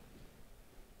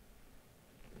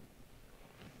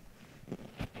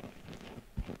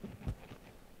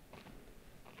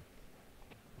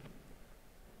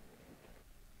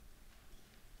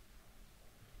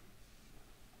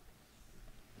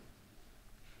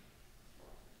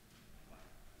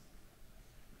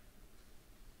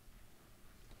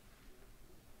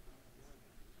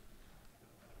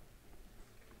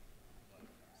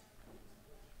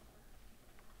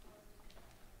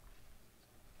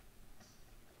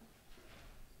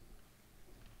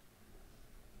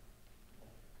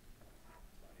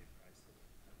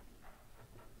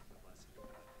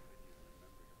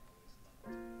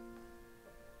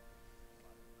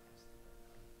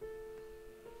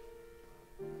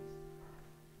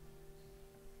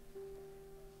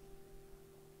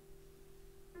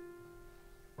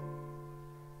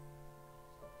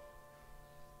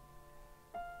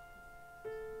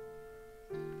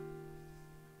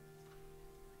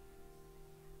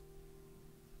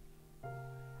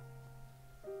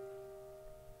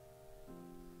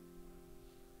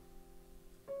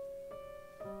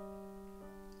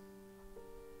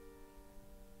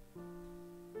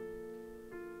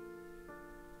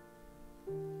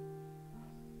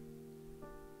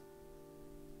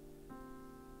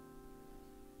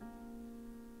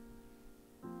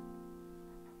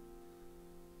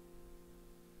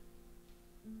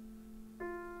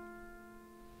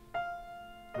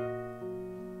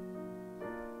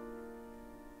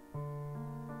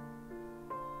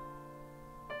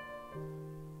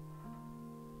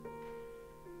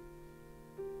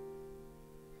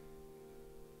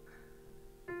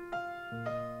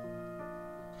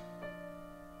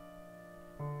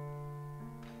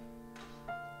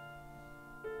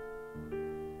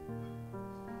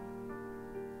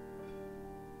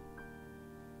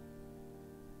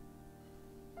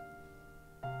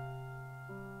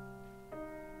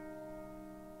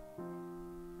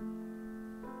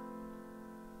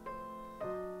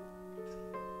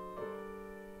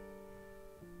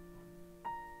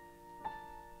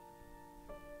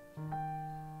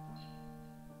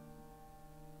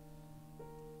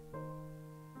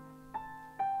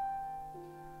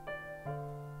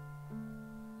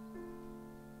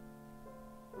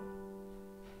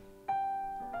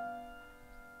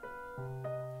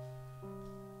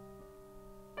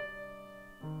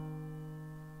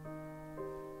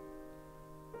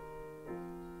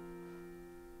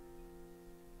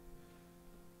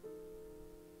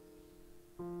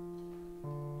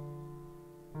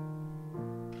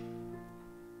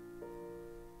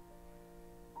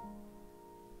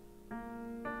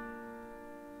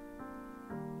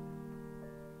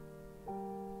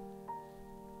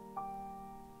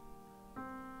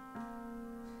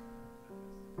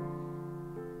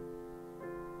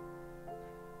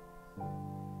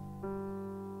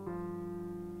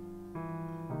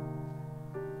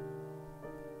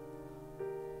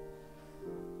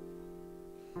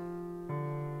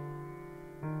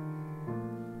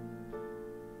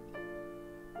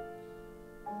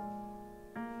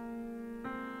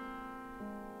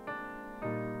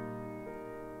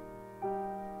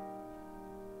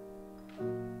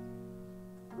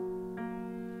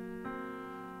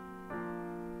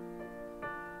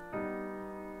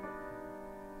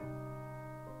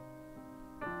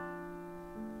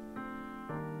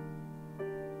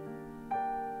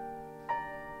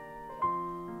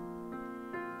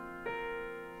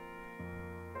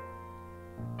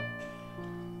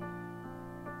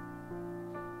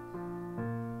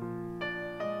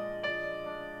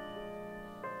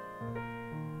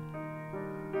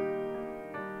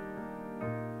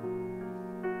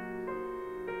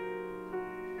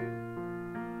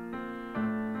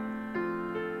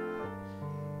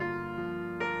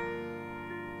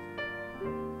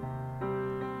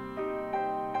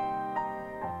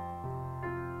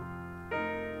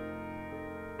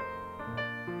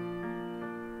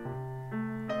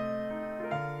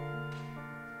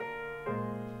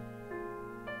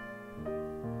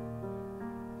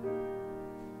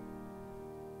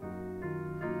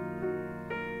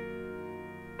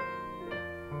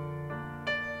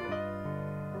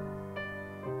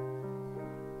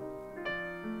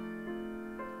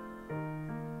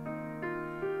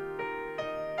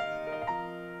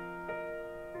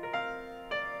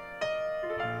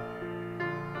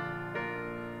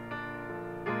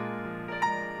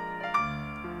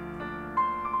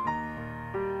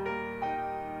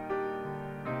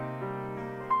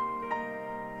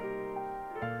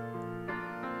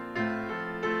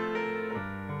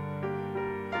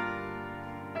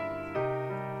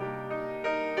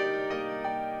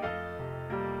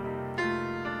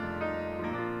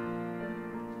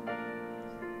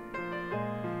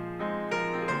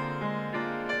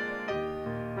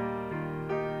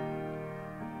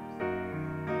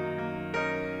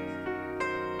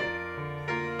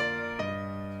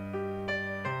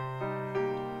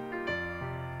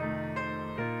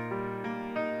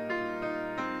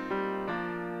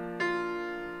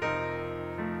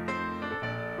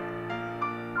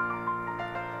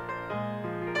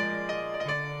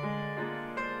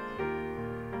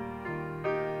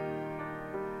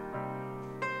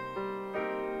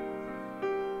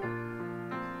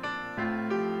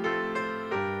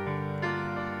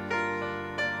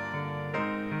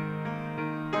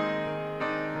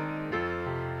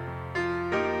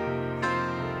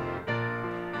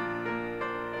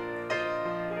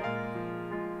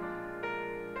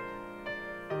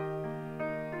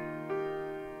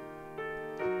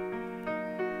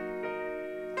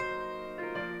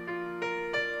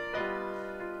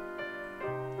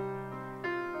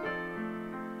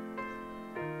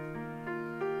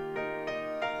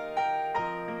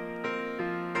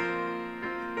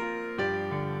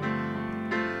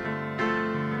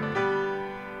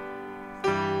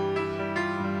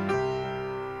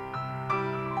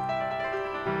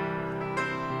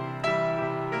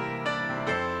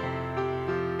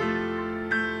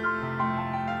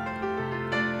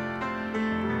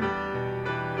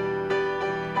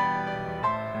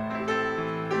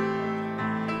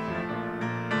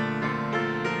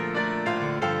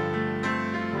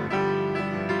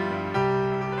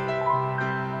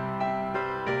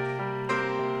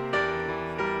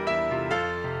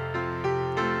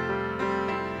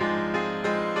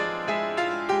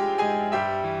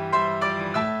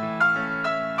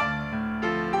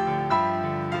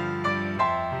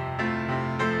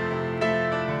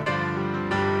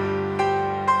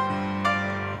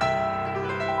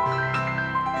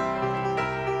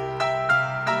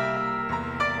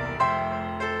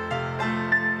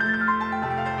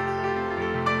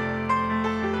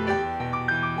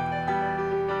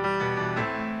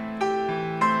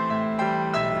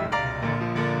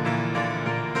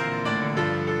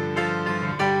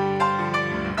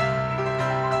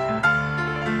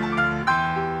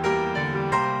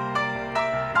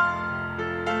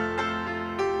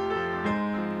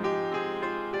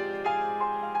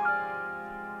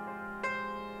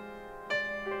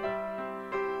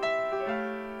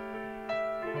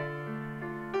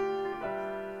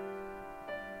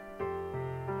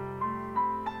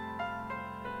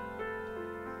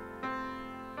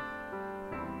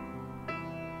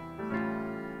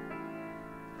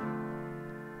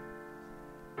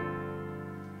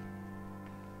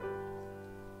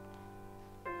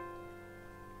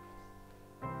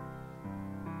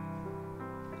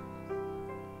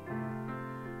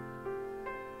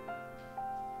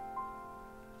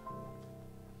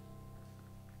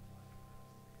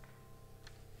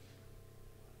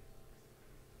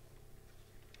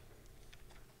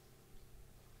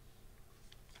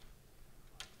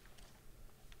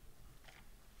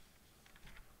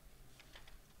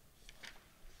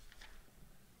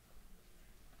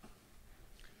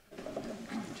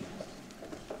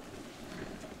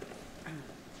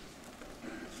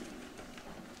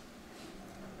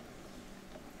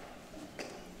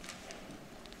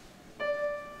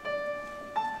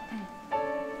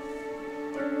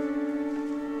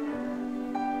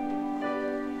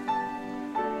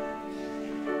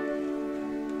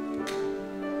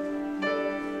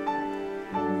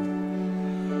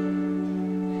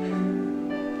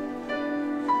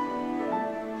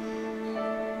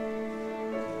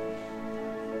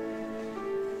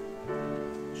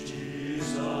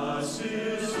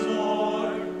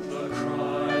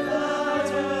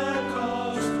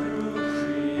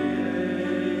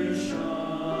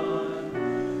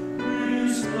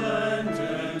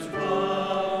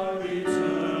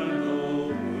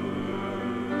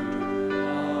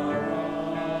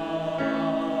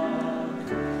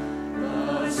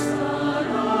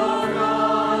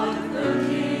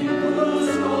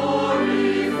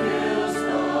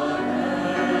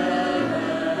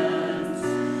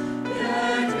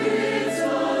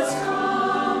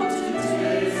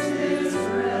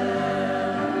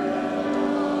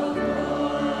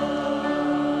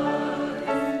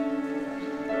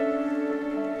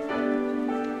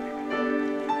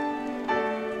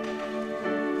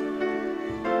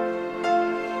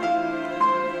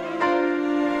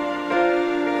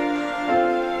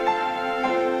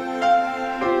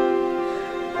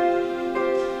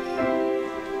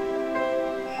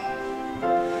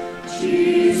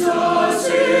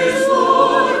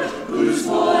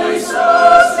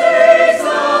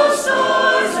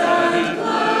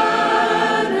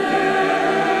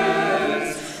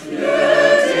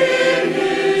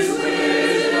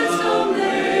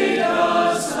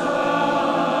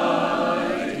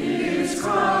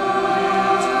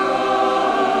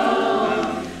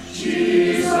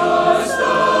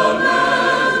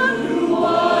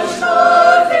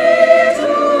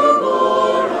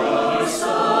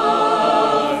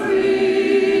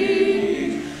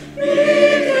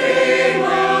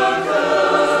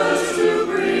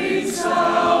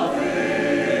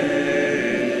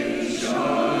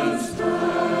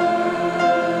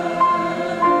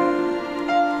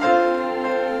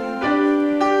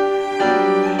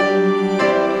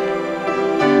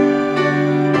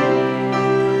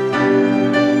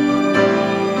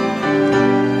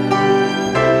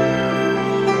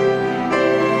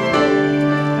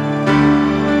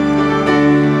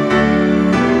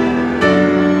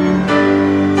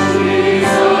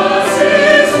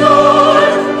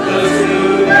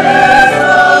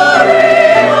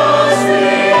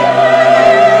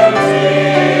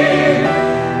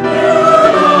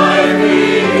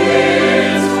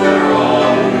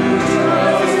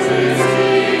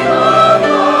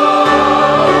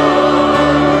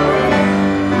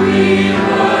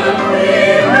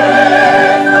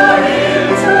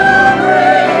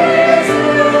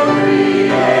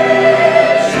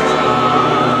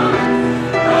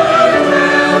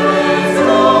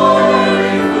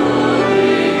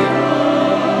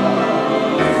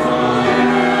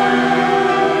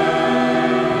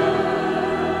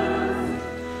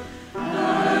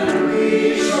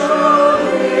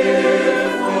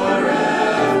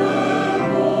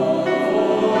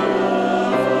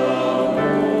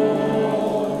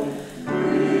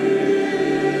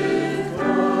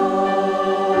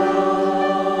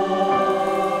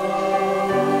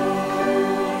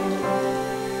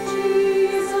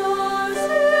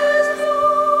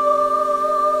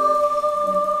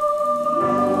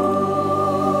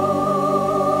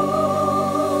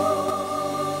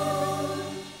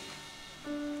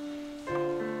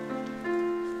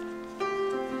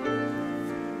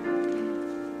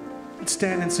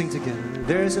 and sing together.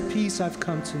 There's a peace I've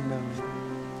come to know.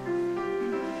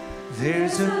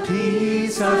 There's a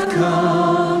peace I've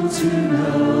come to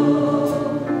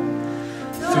know.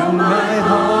 Though my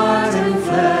heart and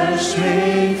flesh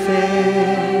may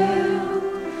fail,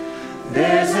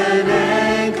 there's an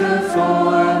anchor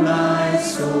for my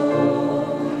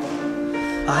soul.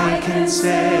 I can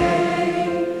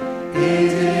say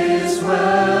it is well.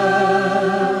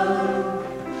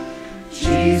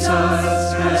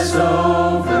 Jesus has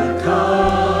overcome,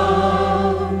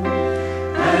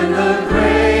 and the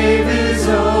grave is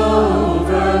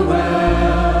overwhelmed.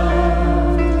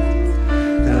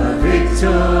 The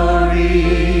victory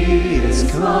is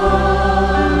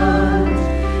won.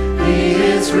 He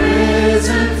is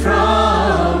risen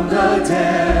from the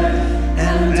dead,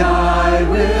 and I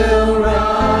will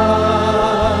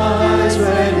rise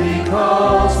when he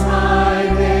calls my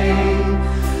name.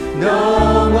 No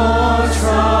more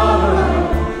sorrow,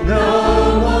 no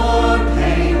more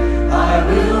pain. I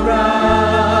will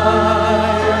rise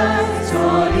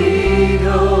on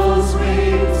eagle's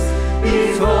wings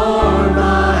before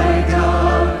my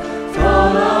God,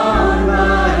 fall on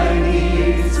my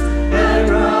knees and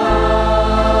rise.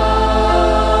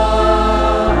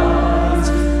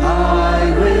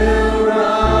 I will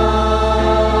rise.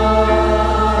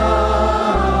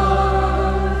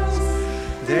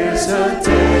 There's a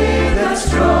day that's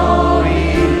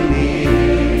drawing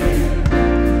near,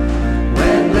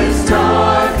 when this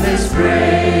darkness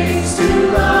breaks to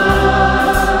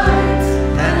light,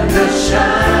 and the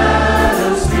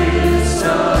shadows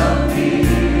disappear,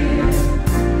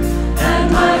 and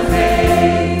my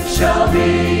faith shall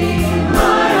be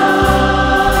my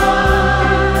eyes.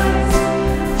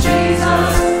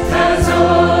 Jesus has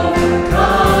overcome,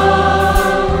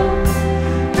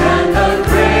 and the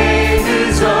grave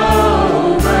is overwhelmed.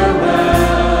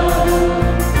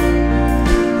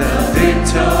 The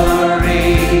victory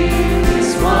is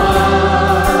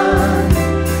won.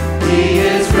 He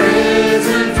is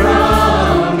risen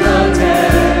from the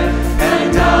dead,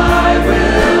 and I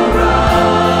will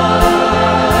rise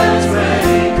when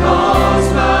he calls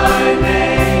my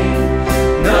name.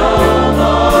 No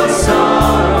more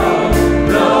sorrow,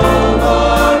 no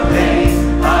more pain.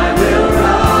 I will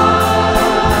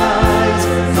rise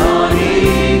on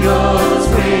eagle's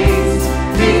wings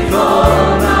before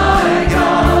my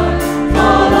God,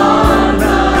 fall on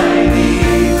my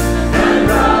knees and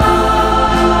rise.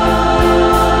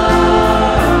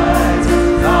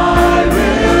 I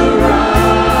will rise.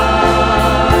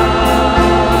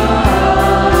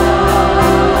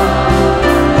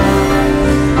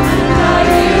 And I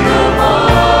hear the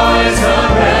voice of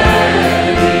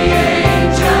many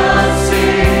angels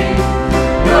sing,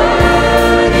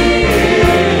 worthy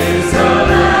is the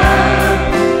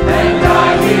Lamb. And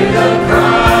I hear the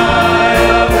cry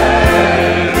of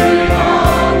every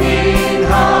longing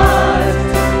heart,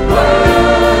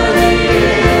 worthy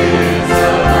is the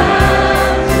Lamb.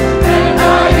 And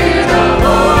I hear the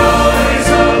voice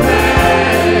of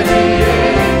many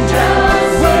angels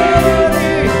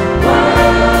sing,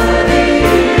 worthy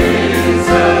is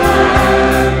the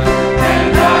Lamb.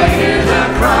 And I hear the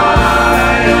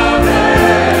cry of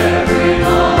every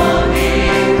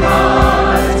longing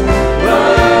heart,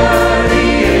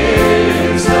 worthy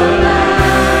is the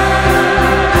Lamb,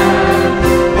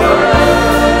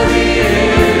 worthy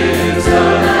is the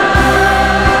Lamb,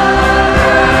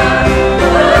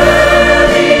 worthy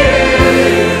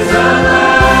is the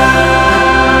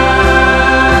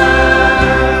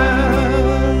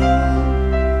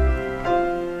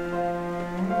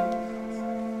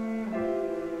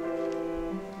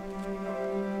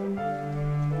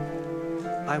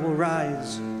I will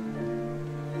rise.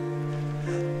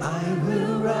 I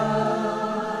will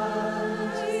rise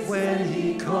when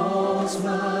he calls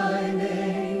my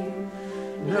name.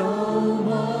 No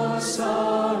more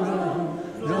sorrow,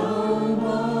 no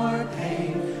more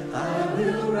pain. I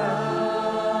will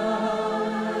rise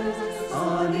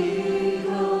on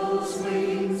eagle's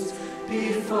wings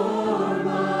before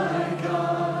my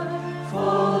God,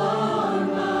 fall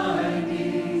on my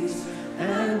knees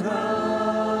and rise.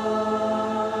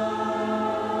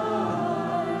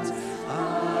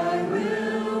 I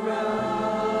will rise.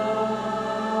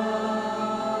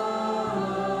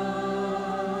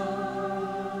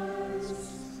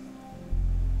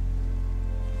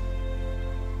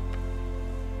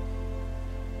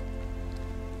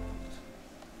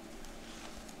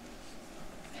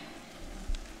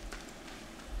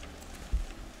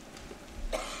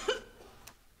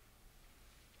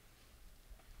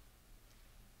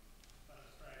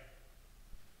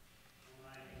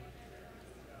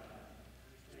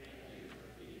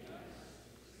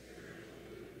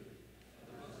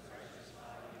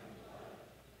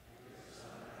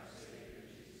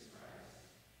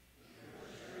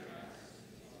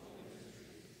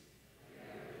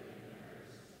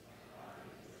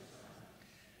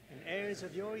 heirs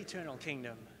of your eternal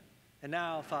kingdom. And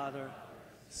now, Father,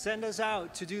 send us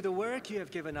out to do the work you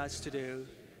have given us to do,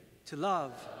 to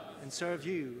love and serve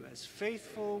you as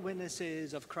faithful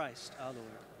witnesses of Christ our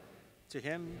Lord. To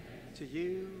him, to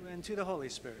you, and to the Holy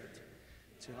Spirit,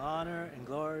 to honor and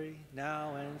glory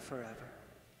now and forever.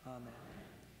 Amen.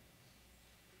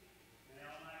 May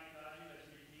Almighty God, who has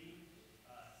redeemed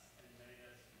us and made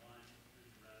us one through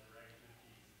the resurrection of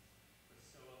Jesus,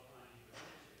 bestow upon you the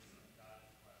riches of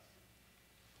God's blessing.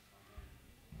 Amen.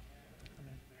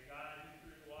 May God, who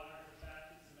through the waters of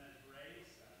baptism has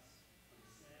raised us from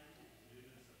sin and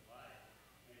newness of life,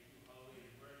 make you holy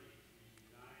and worthy to be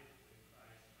united with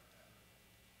Christ forever.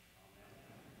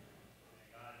 Amen. May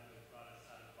God, who has brought us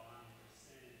out of bondage of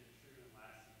sin into true and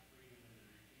lasting freedom in the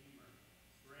Redeemer,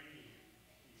 bring you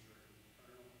to your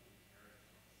eternal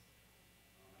inheritance.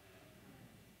 Amen.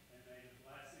 And may the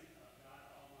blessing of God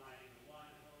Almighty, the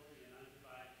one holy and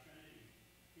undivided Trinity,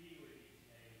 be with you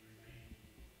today and remain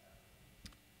with you forever.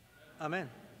 Amen.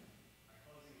 Our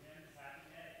closing hymn is Happy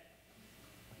Day.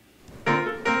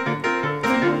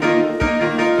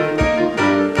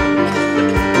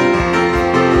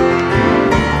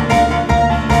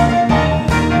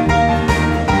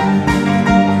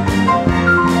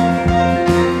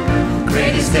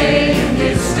 Greatest day in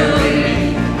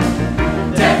history.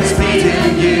 Death is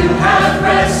beaten, you have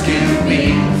rescued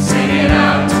me. Sing it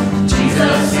out,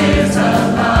 Jesus is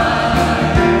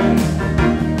alive.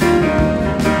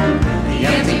 The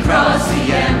empty cross,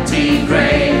 the empty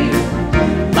grave.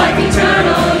 Life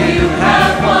eternal, you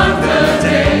have won the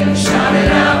day. Shout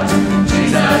it out,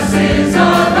 Jesus is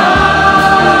alive.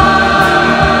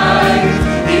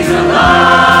 He's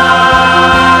alive.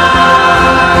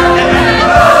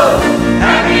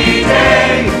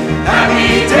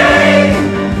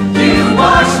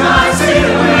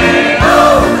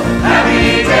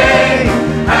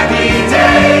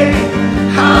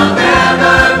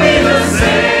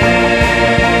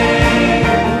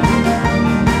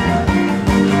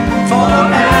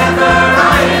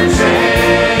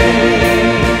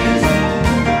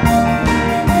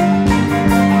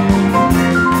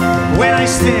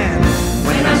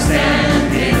 When I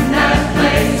stand in that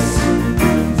place,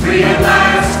 free at last.